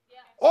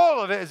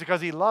 All of it is because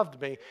he loved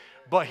me,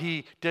 but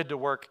he did the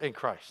work in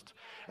Christ.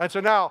 And so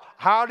now,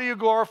 how do you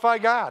glorify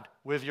God?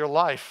 With your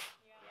life.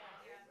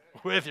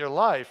 With your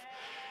life.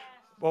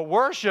 But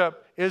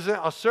worship isn't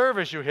a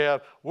service you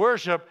have.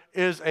 Worship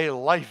is a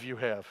life you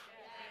have.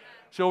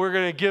 So we're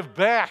going to give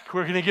back.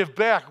 We're going to give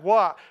back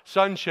what?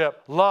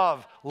 Sonship,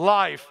 love,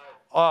 life,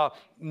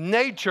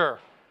 nature.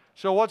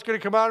 So what's going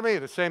to come out of me?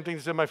 The same thing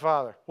that's in my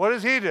Father. What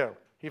does he do?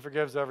 He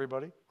forgives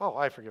everybody. Oh,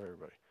 I forgive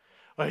everybody.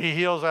 Oh, he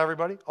heals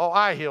everybody. Oh,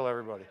 I heal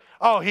everybody.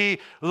 Oh, he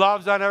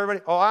loves on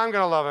everybody. Oh, I'm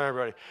going to love on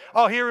everybody.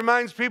 Oh, he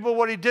reminds people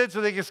what he did so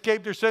they can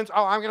escape their sins.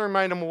 Oh, I'm going to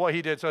remind them of what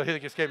he did so they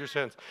can escape their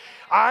sins.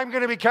 I'm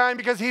going to be kind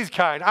because he's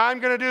kind. I'm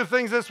going to do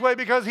things this way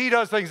because he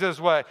does things this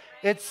way.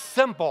 It's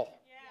simple.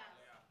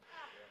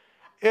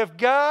 If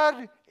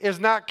God is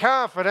not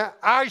confident,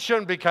 I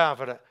shouldn't be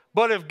confident.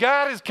 But if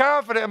God is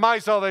confident in my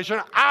salvation,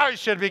 I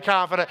should be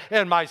confident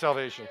in my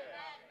salvation.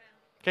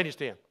 Can you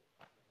stand?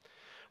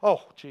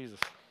 Oh, Jesus.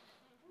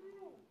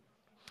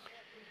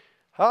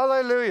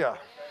 Hallelujah.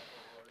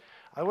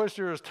 I wish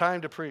there was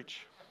time to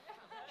preach.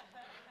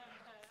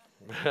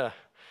 But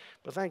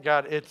thank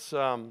God it's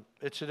an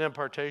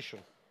impartation.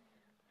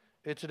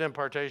 It's an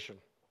impartation.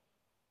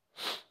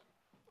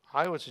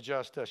 I would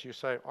suggest this. You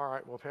say, all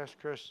right, well, Pastor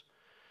Chris,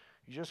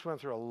 you just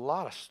went through a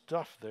lot of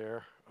stuff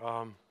there.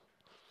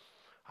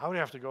 I would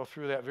have to go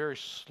through that very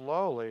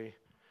slowly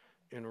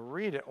and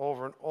read it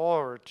over and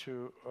over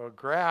to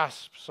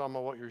grasp some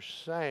of what you're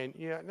saying.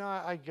 Yeah, no,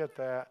 I get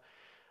that.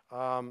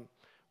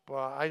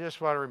 Well, I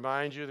just want to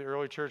remind you the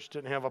early church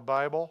didn't have a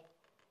Bible.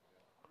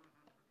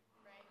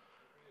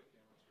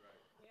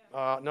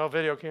 No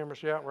video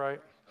cameras, yeah, right.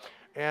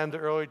 And the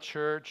early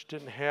church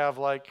didn't have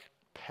like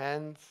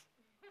pens,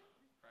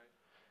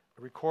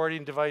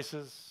 recording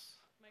devices.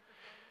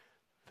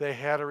 They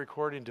had a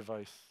recording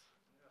device.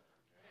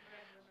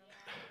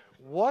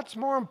 What's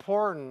more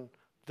important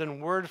than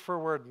word for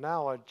word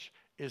knowledge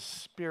is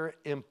spirit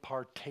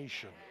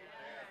impartation.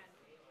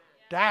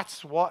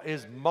 That's what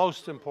is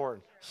most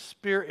important,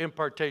 spirit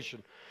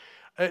impartation.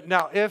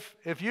 Now, if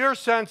your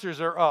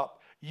sensors are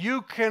up,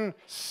 you can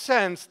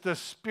sense the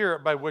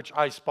spirit by which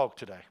I spoke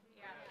today.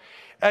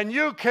 And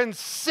you can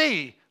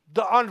see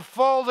the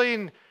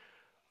unfolding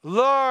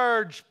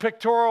large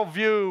pictorial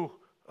view.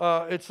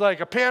 It's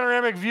like a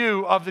panoramic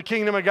view of the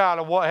kingdom of God,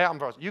 of what happened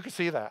for us. You can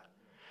see that.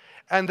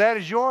 And that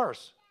is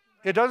yours.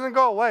 It doesn't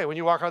go away when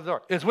you walk out the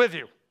door. It's with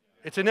you.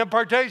 It's an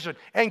impartation.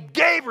 And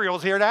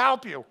Gabriel's here to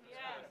help you.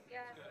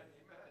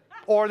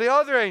 Or the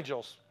other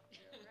angels.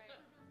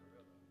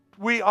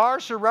 we are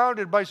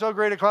surrounded by so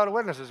great a cloud of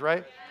witnesses,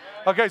 right?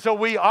 Okay, so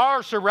we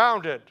are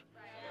surrounded.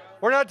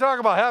 We're not talking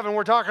about heaven.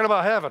 We're talking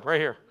about heaven right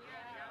here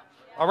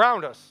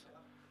around us.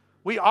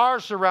 We are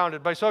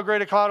surrounded by so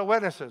great a cloud of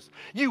witnesses.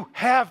 You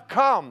have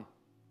come.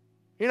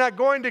 You're not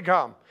going to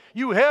come.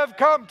 You have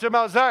come to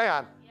Mount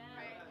Zion.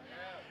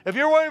 If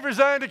you're waiting for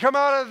Zion to come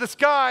out of the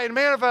sky and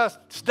manifest,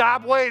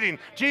 stop waiting.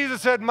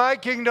 Jesus said, my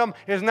kingdom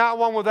is not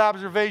one with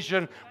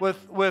observation,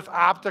 with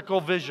optical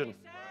vision.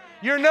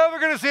 You're never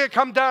going to see it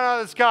come down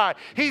out of the sky.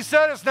 He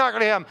said it's not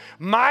going to happen.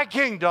 My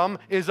kingdom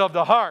is of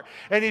the heart.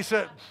 And he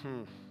said,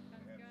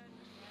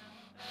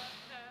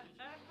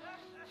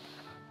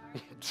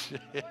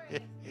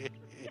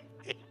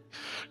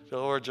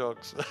 no more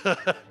jokes.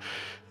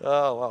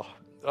 Oh,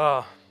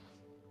 well.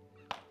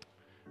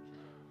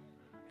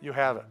 You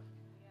have it.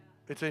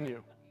 It's in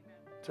you.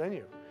 It's in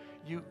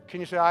you. Can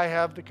you say, I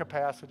have the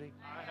capacity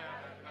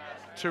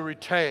to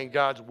retain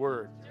God's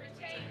word?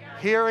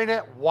 Hearing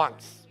it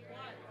once.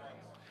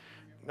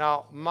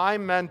 Now, my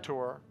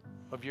mentor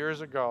of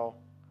years ago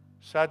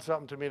said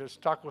something to me that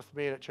stuck with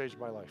me and it changed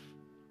my life.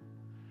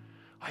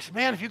 I said,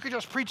 man, if you could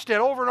just preach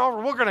that over and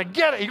over, we're going to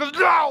get it. He goes,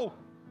 no.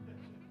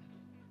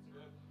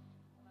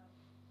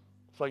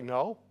 It's like,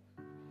 no.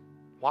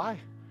 Why?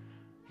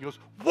 He goes,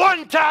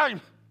 one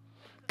time,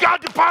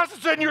 God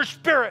deposits it in your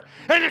spirit,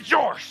 and it's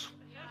yours.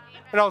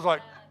 And I was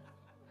like,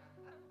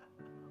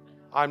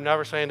 I'm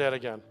never saying that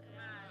again.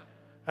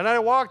 And I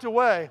walked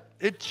away.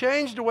 It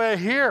changed the way I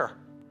hear.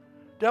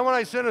 Then when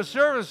I sit in a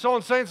service,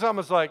 someone saying something,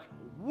 it's like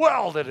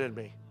welded in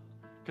me.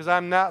 Because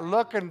I'm not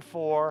looking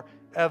for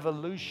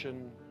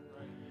evolution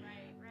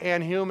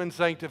and human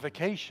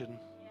sanctification.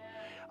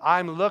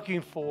 I'm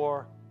looking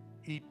for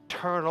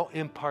eternal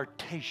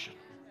impartation.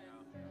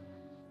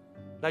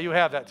 Now you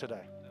have that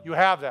today. You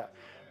have that.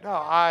 Now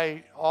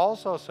I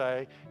also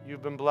say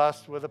you've been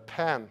blessed with a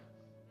pen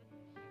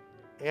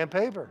and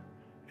paper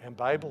and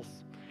Bibles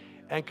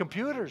and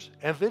computers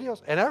and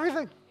videos and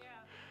everything.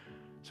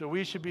 So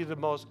we should be the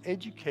most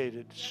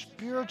educated,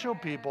 spiritual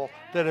people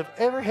that have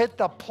ever hit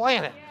the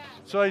planet.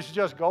 So I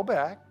suggest go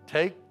back,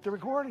 take the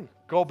recording,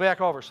 go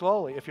back over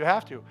slowly if you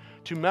have to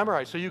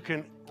memorize so you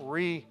can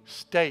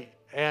restate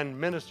and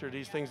minister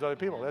these things to other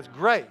people. That's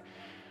great.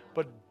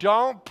 But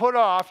don't put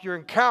off your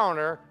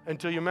encounter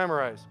until you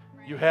memorize.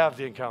 You have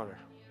the encounter.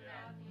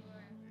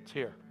 It's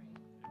here.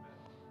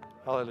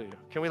 Hallelujah.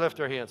 Can we lift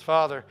our hands?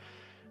 Father,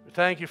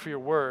 thank you for your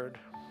word.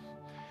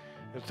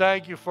 And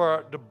thank you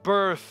for the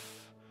birth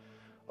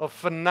of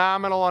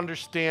phenomenal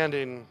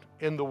understanding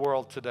in the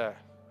world today.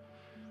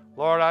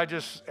 Lord, I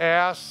just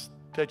ask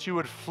that you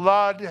would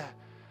flood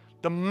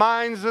the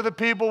minds of the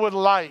people with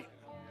light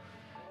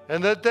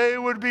and that they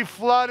would be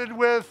flooded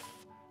with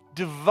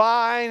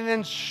divine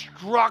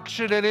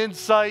instruction and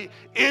insight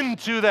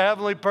into the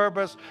heavenly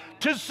purpose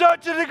to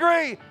such a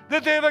degree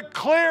that they have a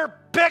clear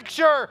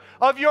picture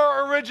of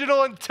your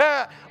original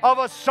intent of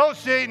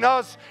associating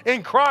us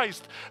in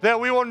Christ,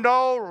 that we will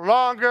no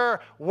longer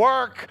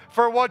work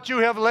for what you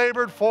have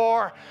labored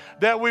for,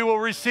 that we will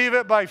receive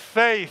it by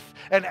faith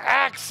and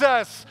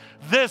access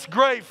this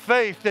great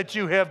faith that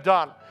you have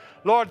done.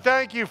 Lord,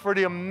 thank you for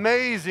the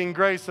amazing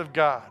grace of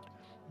God,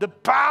 the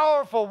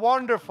powerful,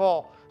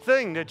 wonderful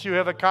thing that you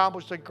have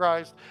accomplished in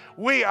Christ.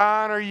 We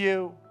honor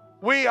you.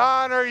 We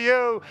honor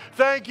you.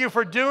 Thank you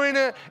for doing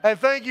it, and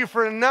thank you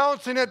for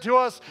announcing it to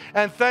us,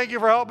 and thank you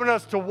for helping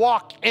us to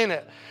walk in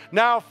it.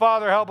 Now,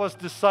 Father, help us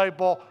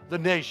disciple the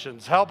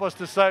nations. Help us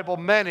disciple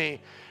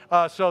many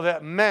so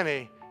that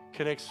many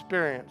can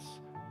experience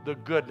the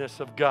goodness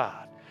of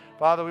God.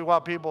 Father, we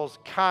want people's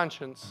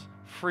conscience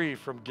free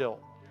from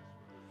guilt.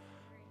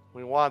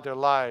 We want their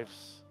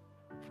lives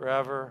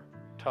forever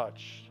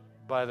touched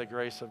by the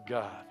grace of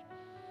God.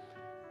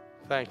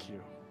 Thank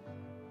you.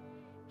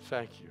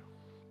 Thank you.